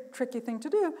very tricky thing to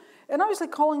do. And obviously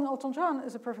calling Elton John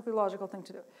is a perfectly logical thing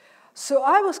to do. So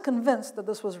I was convinced that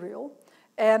this was real.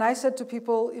 And I said to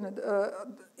people,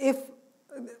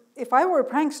 if I were a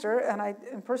prankster and I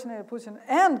impersonated Putin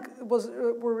and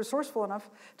were resourceful enough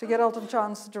to get Elton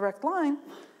John's direct line,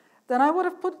 then I would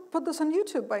have put this on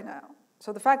YouTube by now.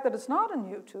 So the fact that it's not on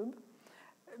YouTube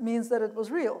means that it was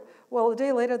real. Well, a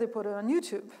day later, they put it on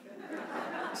YouTube.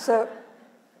 So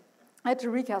I had to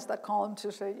recast that column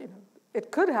to say,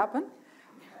 it could happen.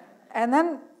 And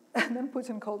then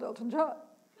Putin called Elton John.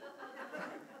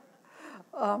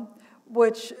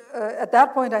 Which, at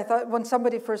that point, I thought, when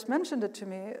somebody first mentioned it to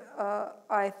me,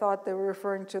 I thought they were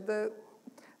referring to the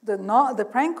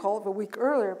prank call of a week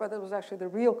earlier, but it was actually the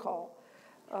real call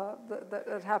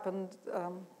that happened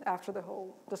after the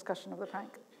whole discussion of the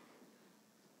prank.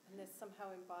 And this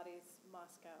somehow embodies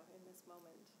Moscow in this moment.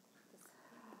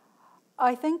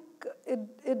 I think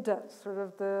it does. Sort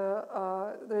of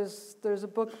there's a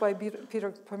book by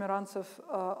Peter Pomerantsev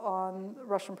on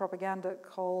Russian propaganda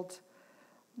called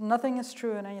 "Nothing is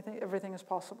True and Everything is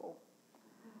Possible,"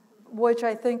 which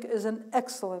I think is an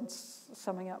excellent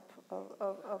summing up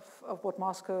of what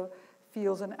Moscow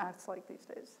feels and acts like these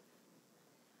days.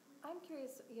 I'm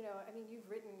curious. You've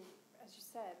written, as you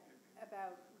said,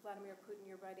 about Vladimir Putin.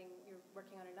 You're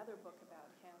working on another book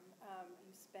about him.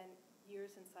 You spent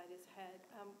years inside his head.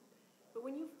 But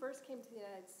when you first came to the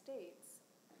United States,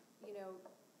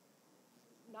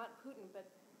 not Putin, but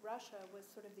Russia was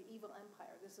sort of the evil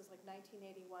empire. This is like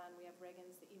 1981. We have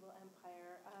Reagan's The Evil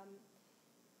Empire.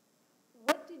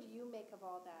 What did you make of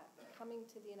all that? Coming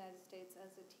to the United States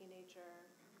as a teenager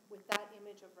with that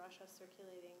image of Russia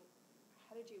circulating,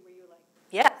 were you like,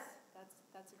 yes,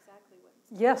 that's exactly what it's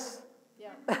like. Yes.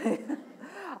 Yeah.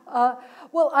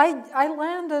 Well, I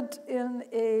landed in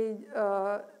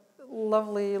a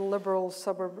lovely liberal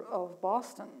suburb of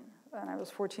Boston, and I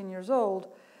was 14 years old.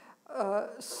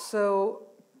 So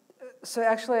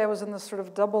actually, I was in this sort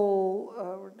of double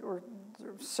or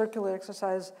circular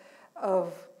exercise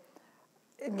of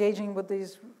engaging with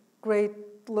these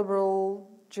great liberal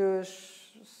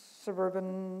Jewish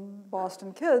suburban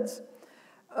Boston kids.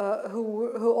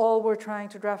 Who all were trying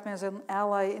to draft me as an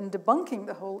ally in debunking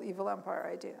the whole evil empire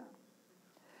idea.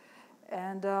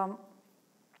 And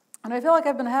I feel like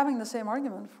I've been having the same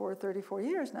argument for 34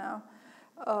 years now,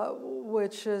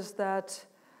 which is that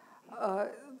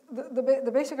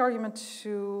the basic argument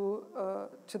to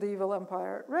the evil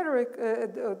empire rhetoric,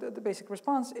 the basic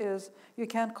response is you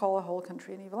can't call a whole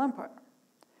country an evil empire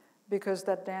because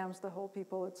that damns the whole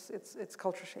people. It's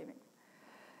culture shaming.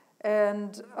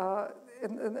 And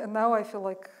now I feel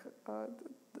like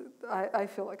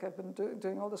I've been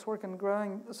doing all this work and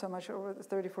growing so much over the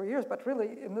 34 years, but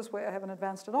really in this way I haven't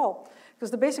advanced at all. Because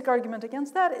the basic argument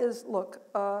against that is, look,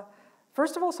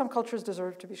 first of all, some cultures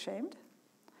deserve to be shamed.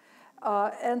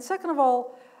 And second of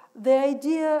all, the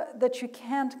idea that you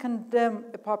can't condemn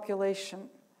a population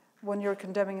when you're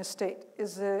condemning a state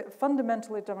is a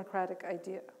fundamentally democratic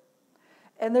idea.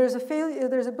 And there's a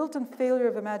built-in failure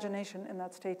of imagination in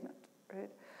that statement,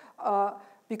 right?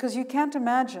 Because you can't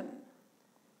imagine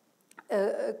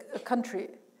a country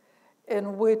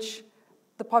in which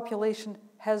the population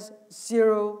has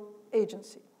zero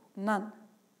agency, none,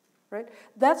 right?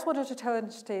 That's what a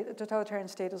totalitarian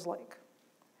state is like.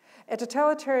 A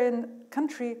totalitarian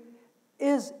country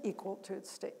is equal to its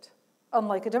state,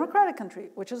 unlike a democratic country,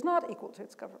 which is not equal to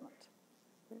its government.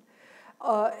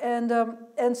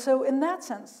 And so in that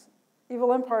sense,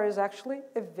 evil empire is actually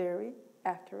a very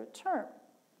accurate term.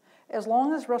 As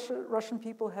long as Russian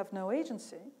people have no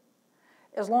agency,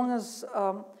 as long as,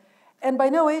 and by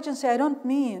no agency I don't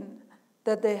mean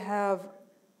that they have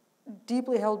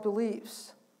deeply held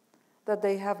beliefs that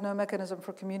they have no mechanism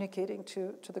for communicating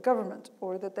to the government,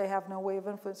 or that they have no way of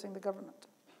influencing the government.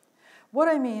 What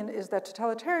I mean is that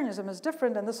totalitarianism is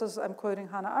different, and this is, I'm quoting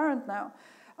Hannah Arendt now,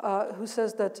 who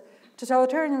says that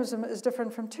totalitarianism is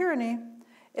different from tyranny,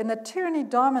 in that tyranny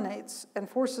dominates and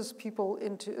forces people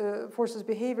into, forces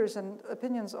behaviors and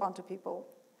opinions onto people.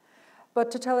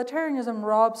 But totalitarianism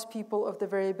robs people of the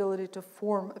very ability to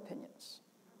form opinions,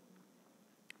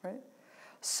 right?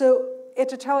 So a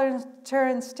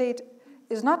totalitarian state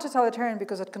is not totalitarian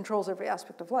because it controls every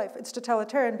aspect of life. It's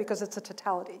totalitarian because it's a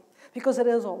totality, because it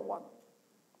is all one.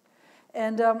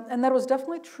 And that was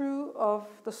definitely true of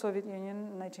the Soviet Union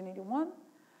in 1981,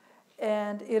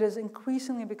 and it is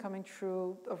increasingly becoming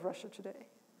true of Russia today.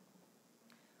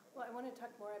 Well, I want to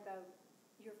talk more about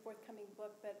your forthcoming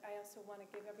book, but I also want to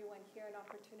give everyone here an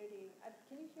opportunity.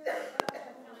 Can you hear me?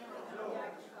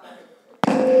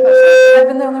 I've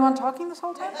been the only one talking this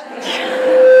whole time?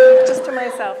 Just to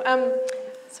myself.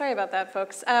 Sorry about that,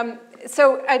 folks.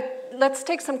 Let's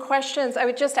take some questions. I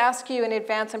would just ask you in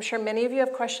advance, I'm sure many of you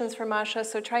have questions for Masha,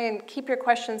 so try and keep your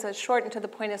questions as short and to the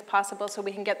point as possible so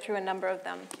we can get through a number of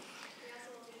them.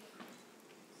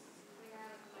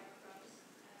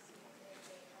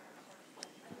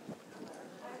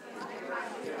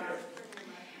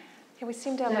 Okay, we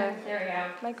seem to have a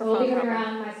microphone We'll be coming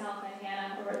problem. around, myself and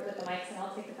Hannah, over with the mics, and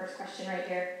I'll take the first question right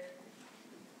here.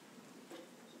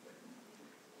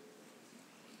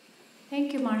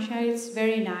 Thank you, Masha. It's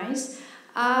very nice.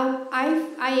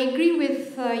 I agree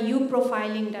with you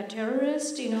profiling the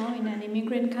terrorist, in an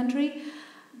immigrant country.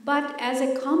 But as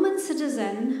a common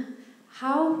citizen,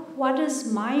 what is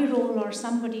my role or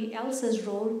somebody else's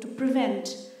role to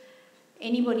prevent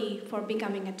anybody for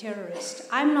becoming a terrorist?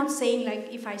 I'm not saying like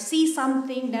if I see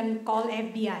something, then call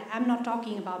FBI. I'm not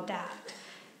talking about that.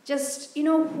 Just,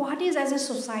 what is as a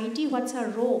society, what's our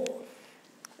role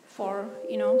for,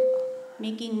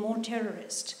 making more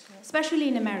terrorists, especially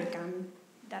in America?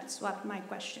 That's what my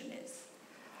question is.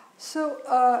 So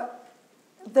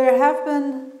there have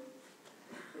been,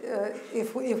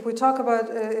 if we talk about,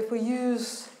 if we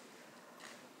use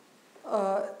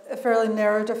a fairly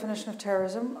narrow definition of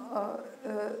terrorism,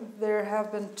 there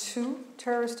have been 2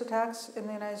 terrorist attacks in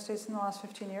the United States in the last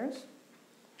 15 years.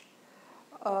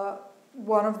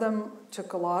 One of them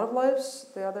took a lot of lives.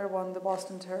 The other one, the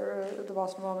Boston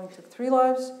bombing, took 3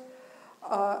 lives.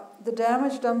 The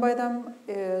damage done by them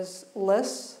is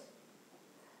less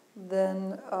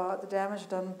than the damage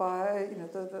done by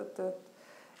the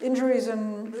injuries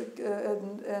and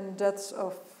deaths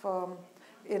of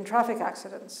in traffic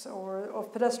accidents or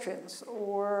of pedestrians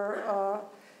or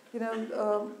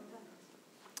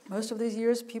most of these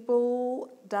years people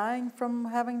dying from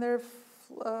having their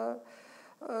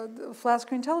flat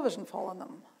screen television fall on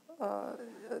them.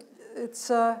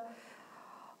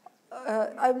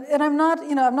 I'm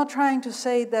not trying to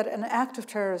say that an act of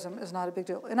terrorism is not a big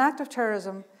deal. An act of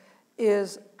terrorism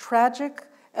is tragic,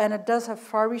 and it does have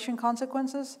far-reaching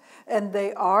consequences, and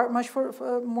they are much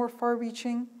more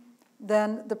far-reaching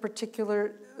than the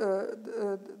particular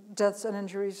deaths and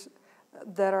injuries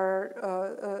that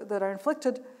are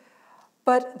inflicted.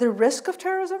 But the risk of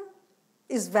terrorism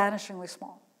is vanishingly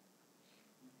small.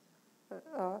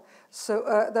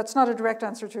 So that's not a direct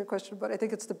answer to your question, but I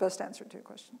think it's the best answer to your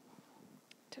question.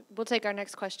 We'll take our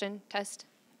next question. Test.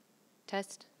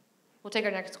 We'll take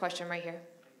our next question right here.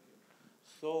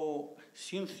 So,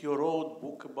 since you wrote a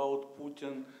book about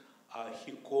Putin,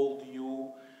 he called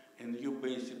you, and you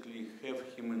basically have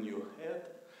him in your head.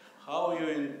 How you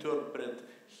interpret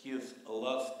his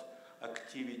last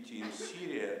activity in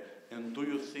Syria, and do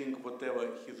you think whatever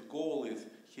his goal is,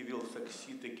 he will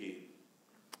succeed again?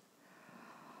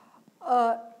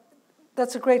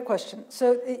 That's a great question.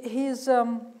 So he's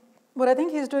what I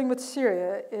think he's doing with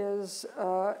Syria is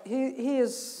he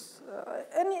is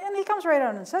and he comes right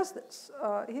out and says this.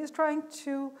 He's trying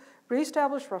to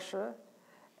reestablish Russia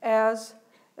as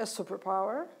a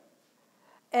superpower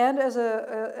and as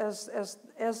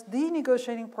the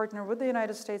negotiating partner with the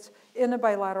United States in a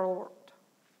bilateral world.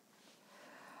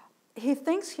 He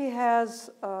thinks he has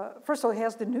first of all he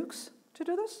has the nukes to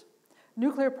do this.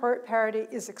 Nuclear parity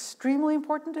is extremely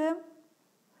important to him.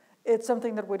 It's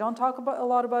something that we don't talk a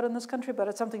lot about in this country, but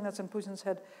it's something that's in Putin's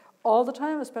head all the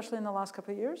time, especially in the last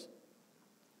couple of years.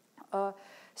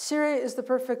 Syria is the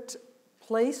perfect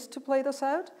place to play this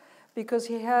out because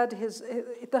he had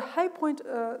the high point,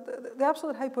 the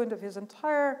absolute high point of his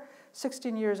entire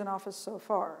 16 years in office so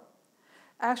far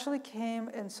actually came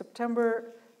in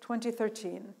September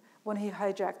 2013 when he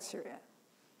hijacked Syria.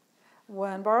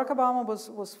 When Barack Obama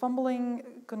was fumbling,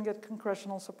 couldn't get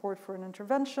congressional support for an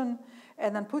intervention,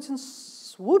 and then Putin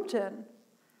swooped in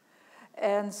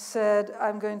and said,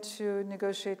 I'm going to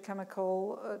negotiate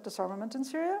chemical disarmament in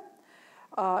Syria.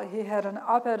 He had an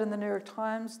op-ed in the New York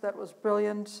Times that was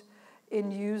brilliant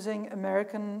in using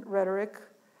American rhetoric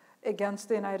against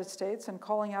the United States and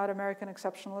calling out American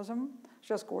exceptionalism,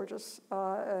 just gorgeous,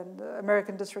 and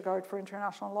American disregard for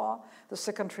international law. This is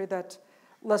a country that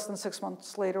less than 6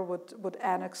 months later would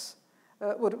annex,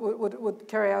 would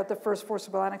carry out the first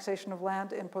forcible annexation of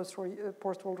land in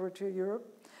post-World War II Europe,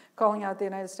 calling out the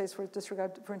United States for its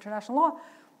disregard for international law.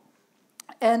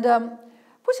 And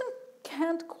Putin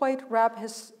can't quite wrap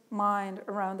his mind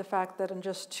around the fact that in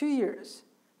just 2 years,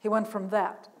 he went from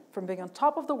being on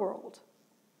top of the world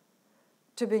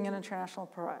to being an international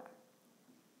pariah.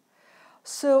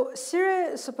 So Syria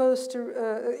is supposed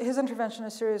to, his intervention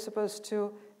in Syria is supposed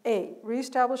to, A,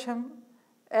 reestablish him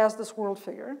as this world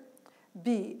figure,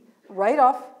 B, write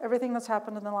off everything that's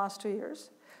happened in the last 2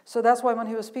 years. So that's why when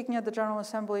he was speaking at the General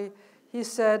Assembly, he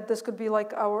said this could be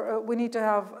like our, we need to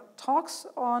have talks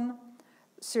on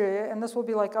Syria, and this will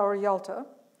be like our Yalta.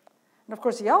 And of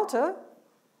course, Yalta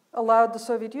allowed the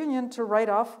Soviet Union to write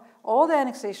off all the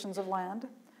annexations of land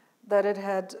that it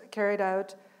had carried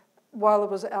out while it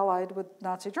was allied with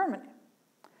Nazi Germany.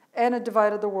 And it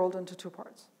divided the world into 2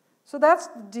 parts. So that's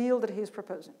the deal that he's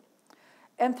proposing.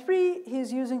 And 3,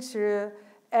 he's using Syria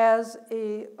as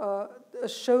a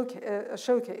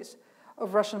showcase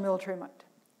of Russian military might.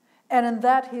 And in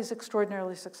that, he's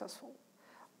extraordinarily successful.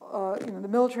 The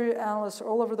military analysts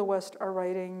all over the West are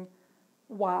writing,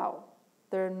 wow,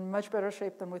 they're in much better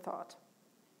shape than we thought.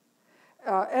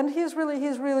 And he's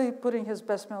really putting his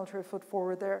best military foot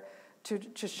forward there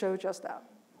to show just that.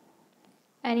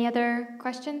 Any other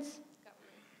questions?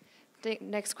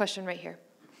 Next question right here.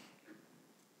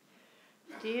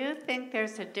 Do you think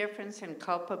there's a difference in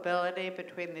culpability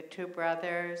between the 2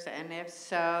 brothers? And if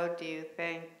so, do you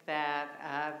think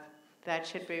that that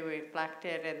should be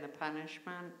reflected in the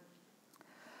punishment?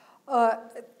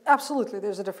 Absolutely,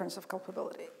 there's a difference of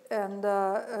culpability. And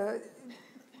the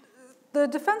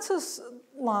defense's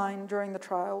line during the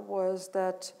trial was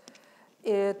that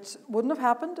it wouldn't have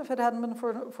happened if it hadn't been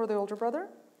for the older brother,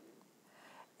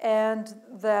 and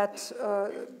that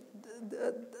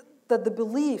that the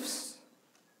beliefs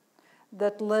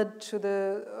that led to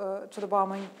the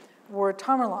bombing were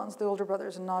Tamerlan's, the older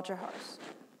brothers, and not Dzhokhar's.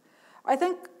 I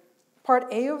think part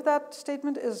A of that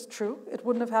statement is true. It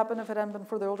wouldn't have happened if it hadn't been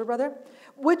for the older brother,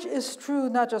 which is true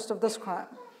not just of this crime,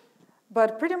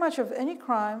 but pretty much of any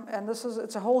crime, and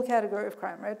it's a whole category of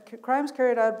crime, right? Crimes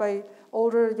carried out by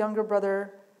older, younger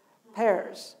brother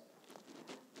pairs.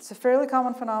 It's a fairly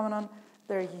common phenomenon.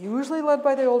 They're usually led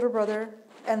by the older brother,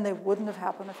 and they wouldn't have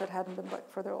happened if it hadn't been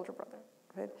for the older brother.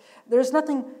 Right? There's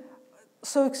nothing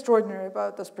so extraordinary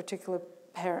about this particular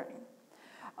pairing.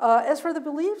 As for the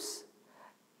beliefs,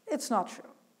 it's not true.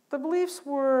 The beliefs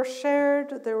were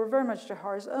shared. They were very much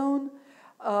Dzhokhar's own.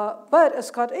 But as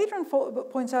Scott Adrian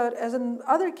points out, as in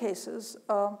other cases,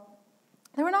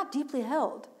 they were not deeply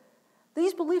held.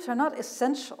 These beliefs are not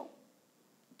essential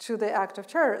to the act of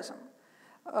terrorism.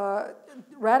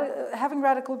 Having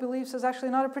radical beliefs is actually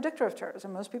not a predictor of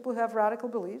terrorism. Most people who have radical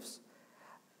beliefs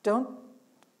don't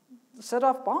set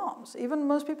off bombs. Even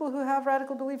most people who have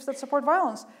radical beliefs that support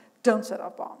violence don't set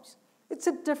off bombs. It's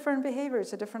a different behavior.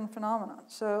 It's a different phenomenon.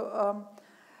 So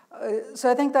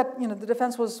I think that the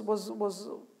defense was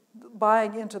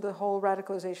buying into the whole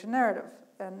radicalization narrative,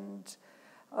 and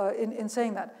in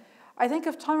saying that, I think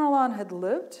if Tamerlan had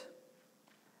lived,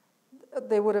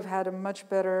 they would have had a much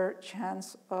better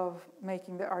chance of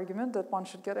making the argument that one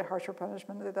should get a harsher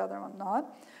punishment than the other one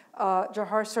not.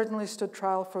 Dzhokhar certainly stood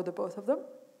trial for the both of them.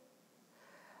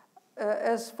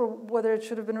 As for whether it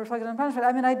should have been reflected in punishment,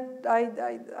 I mean,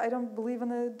 I don't believe in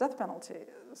the death penalty,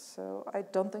 so I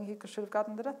don't think he should have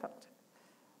gotten the death penalty.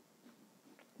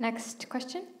 Next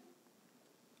question.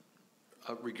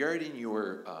 Regarding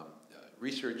your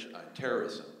research on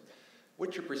terrorism,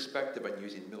 what's your perspective on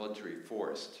using military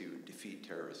force to defeat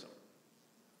terrorism?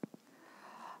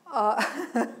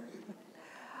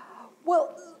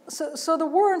 Well, so the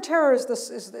war on terror is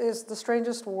the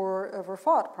strangest war ever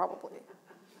fought, probably.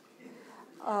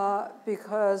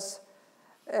 Because,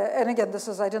 and again,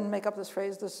 I didn't make up this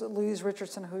phrase, Louise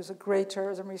Richardson, who's a great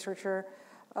terrorism researcher,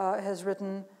 has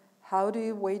written, how do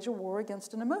you wage a war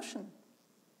against an emotion?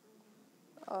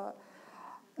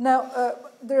 Now,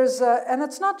 and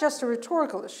it's not just a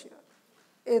rhetorical issue,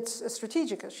 it's a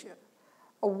strategic issue.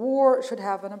 A war should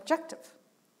have an objective.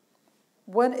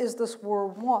 When is this war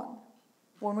won?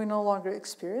 When we no longer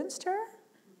experience terror?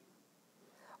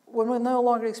 When we no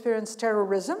longer experience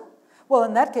terrorism? Well,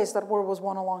 in that case, that war was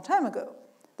won a long time ago.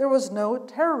 There was no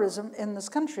terrorism in this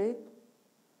country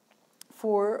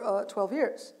for 12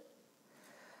 years.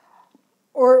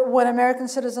 Or when American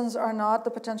citizens are not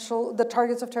the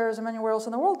targets of terrorism anywhere else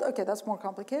in the world, okay, that's more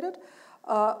complicated.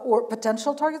 Or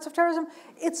potential targets of terrorism,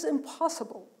 it's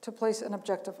impossible to place an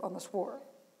objective on this war.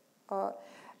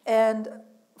 And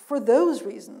for those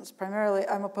reasons, primarily,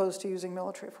 I'm opposed to using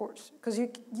military force. Because a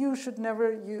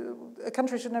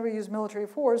country should never use military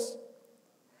force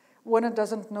when it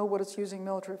doesn't know what it's using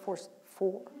military force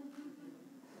for.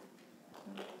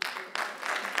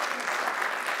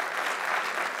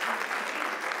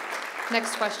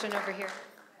 Next question over here.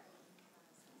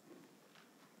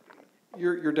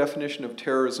 Your definition of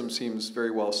terrorism seems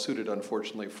very well suited,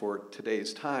 unfortunately, for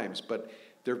today's times, but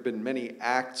there have been many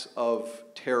acts of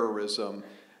terrorism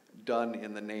done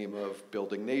in the name of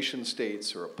building nation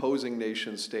states or opposing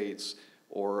nation states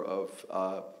or of,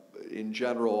 in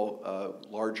general,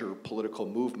 larger political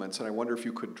movements. And I wonder if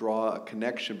you could draw a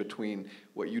connection between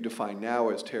what you define now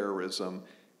as terrorism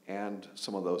and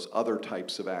some of those other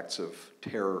types of acts of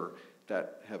terror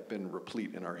that have been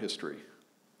replete in our history.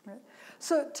 Right.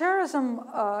 So terrorism,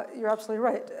 you're absolutely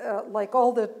right. Like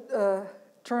all the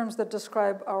terms that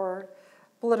describe our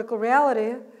political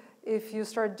reality, if you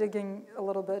start digging a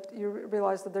little bit, you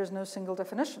realize that there's no single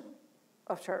definition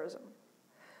of terrorism.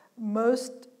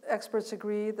 Most experts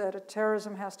agree that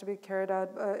terrorism has to be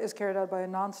is carried out by a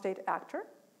non-state actor.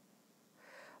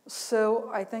 So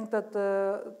I think that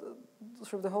the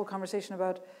whole conversation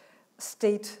about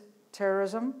state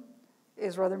terrorism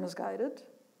is rather misguided.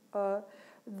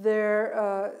 They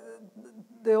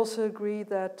also agree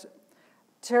that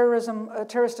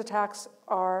terrorist attacks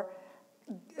are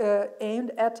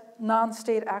aimed at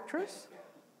non-state actors,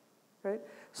 right?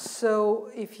 So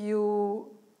if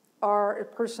you are a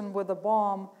person with a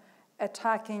bomb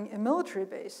attacking a military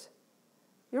base,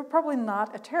 you're probably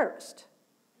not a terrorist.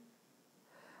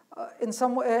 In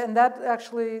some way, and that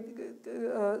actually,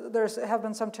 there have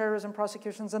been some terrorism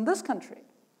prosecutions in this country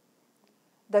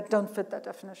that don't fit that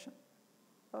definition.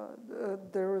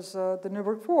 There was the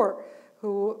Nuremberg Four,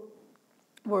 who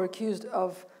were accused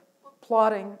of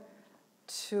plotting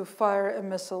to fire a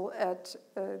missile at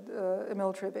a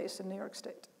military base in New York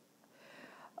State.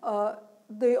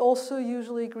 They also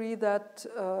usually agree that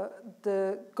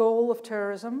the goal of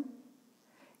terrorism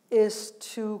is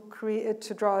to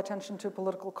draw attention to a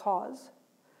political cause.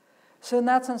 So in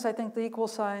that sense, I think the equal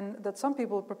sign that some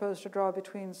people propose to draw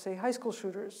between, say, high school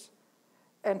shooters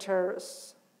and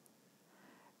terrorists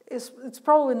it's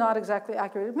probably not exactly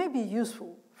accurate. It may be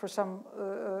useful for some,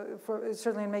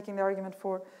 certainly in making the argument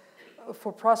for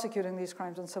prosecuting these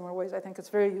crimes in similar ways. I think it's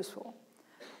very useful.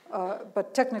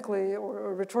 But technically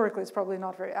or rhetorically, it's probably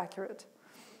not very accurate.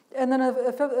 And then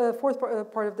a fourth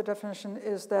part of the definition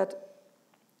is that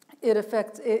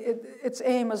its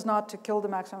aim is not to kill the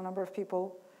maximum number of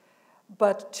people,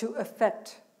 but to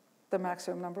affect the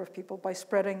maximum number of people by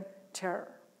spreading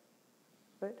terror.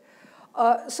 Right?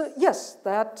 So yes,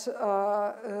 that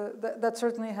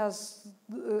certainly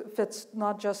fits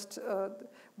not just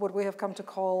what we have come to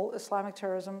call Islamic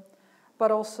terrorism,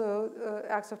 but also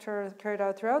acts of terror carried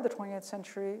out throughout the 20th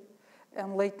century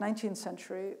and late 19th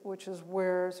century, which is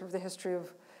where sort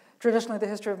of traditionally the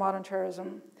history of modern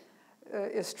terrorism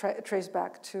is traced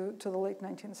back to the late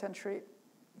 19th century.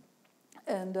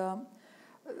 And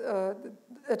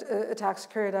attacks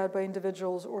carried out by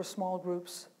individuals or small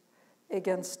groups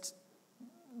against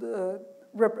the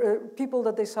people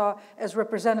that they saw as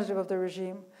representative of the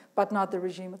regime, but not the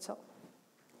regime itself.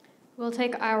 We'll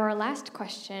take our last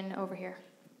question over here.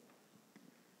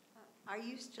 Are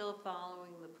you still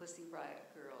following the Pussy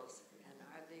Riot girls, and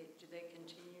do they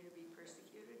continue to be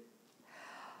persecuted?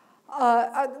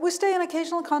 We stay in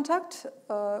occasional contact.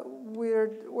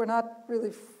 We're not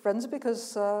really friends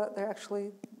because they're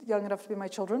actually young enough to be my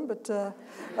children, but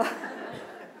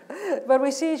but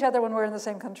we see each other when we're in the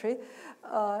same country.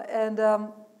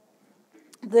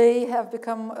 They have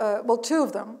become, two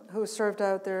of them who served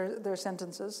out their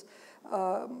sentences,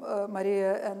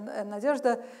 Maria and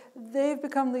Nadezhda, they've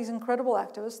become these incredible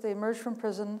activists. They emerged from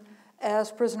prison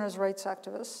as prisoners' rights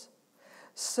activists.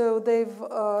 So they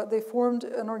formed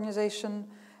an organization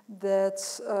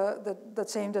that's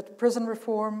aimed at prison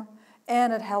reform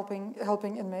and at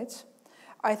helping inmates.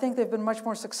 I think they've been much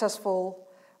more successful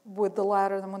with the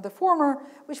latter than with the former,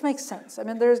 which makes sense. I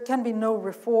mean, there can be no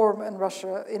reform in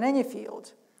Russia in any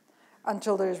field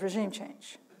until there is regime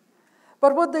change.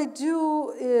 But what they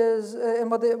do is,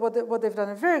 and what they've done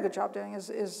a very good job doing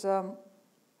is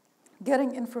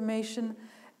getting information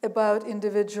about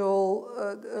individual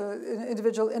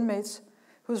inmates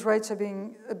whose rights are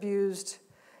being abused,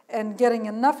 and getting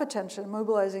enough attention,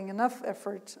 mobilizing enough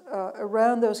effort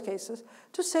around those cases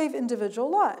to save individual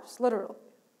lives, literally.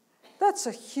 That's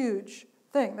a huge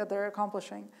thing that they're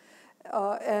accomplishing.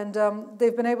 And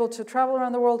they've been able to travel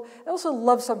around the world. I also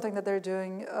love something that they're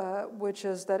doing, which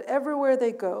is that everywhere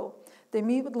they go, they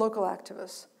meet with local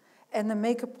activists, and they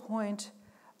make a point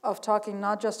of talking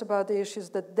not just about the issues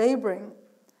that they bring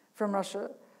from Russia,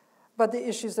 but the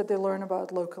issues that they learn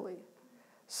about locally.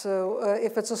 So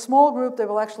if it's a small group, they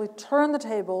will actually turn the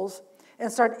tables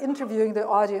and start interviewing the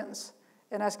audience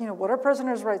and asking, what are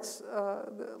prisoners' rights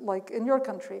like in your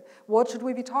country? What should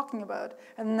we be talking about?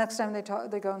 And the next time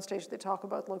they go on stage, they talk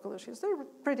about local issues. They're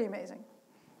pretty amazing.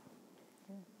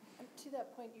 To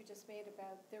that point you just made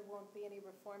about there won't be any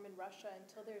reform in Russia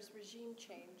until there's regime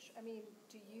change. I mean,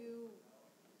 do you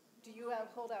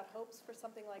hold out hopes for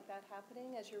something like that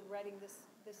happening as you're writing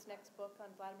this next book on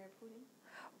Vladimir Putin?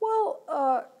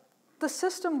 Well, the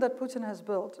system that Putin has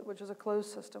built, which is a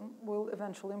closed system, will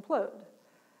eventually implode.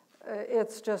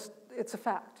 It's a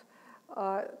fact.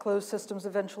 Closed systems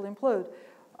eventually implode.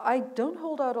 I don't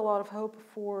hold out a lot of hope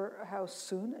for how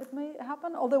soon it may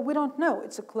happen, although we don't know.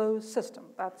 It's a closed system.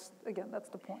 That's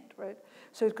the point, right?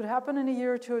 So it could happen in a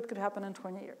year or two. It could happen in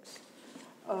 20 years.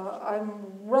 I'm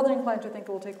rather inclined to think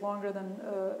it will take longer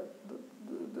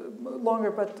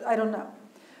but I don't know.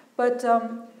 But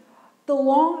the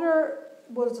longer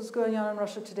what is going on in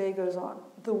Russia today goes on,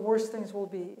 the worse things will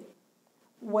be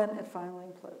when it finally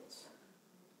implodes.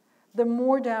 The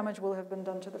more damage will have been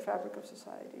done to the fabric of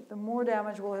society, the more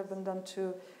damage will have been done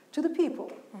to the people,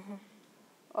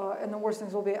 and the worse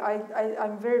things will be.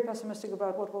 I'm very pessimistic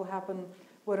about what will happen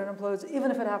when it implodes, even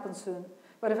if it happens soon.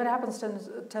 But if it happens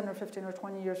 10 or 15 or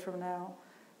 20 years from now,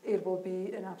 it will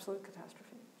be an absolute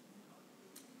catastrophe.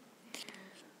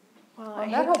 Well, I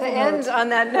hate to end on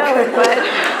that note, but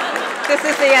this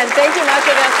is the end. Thank you,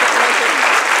 Masha Gessen.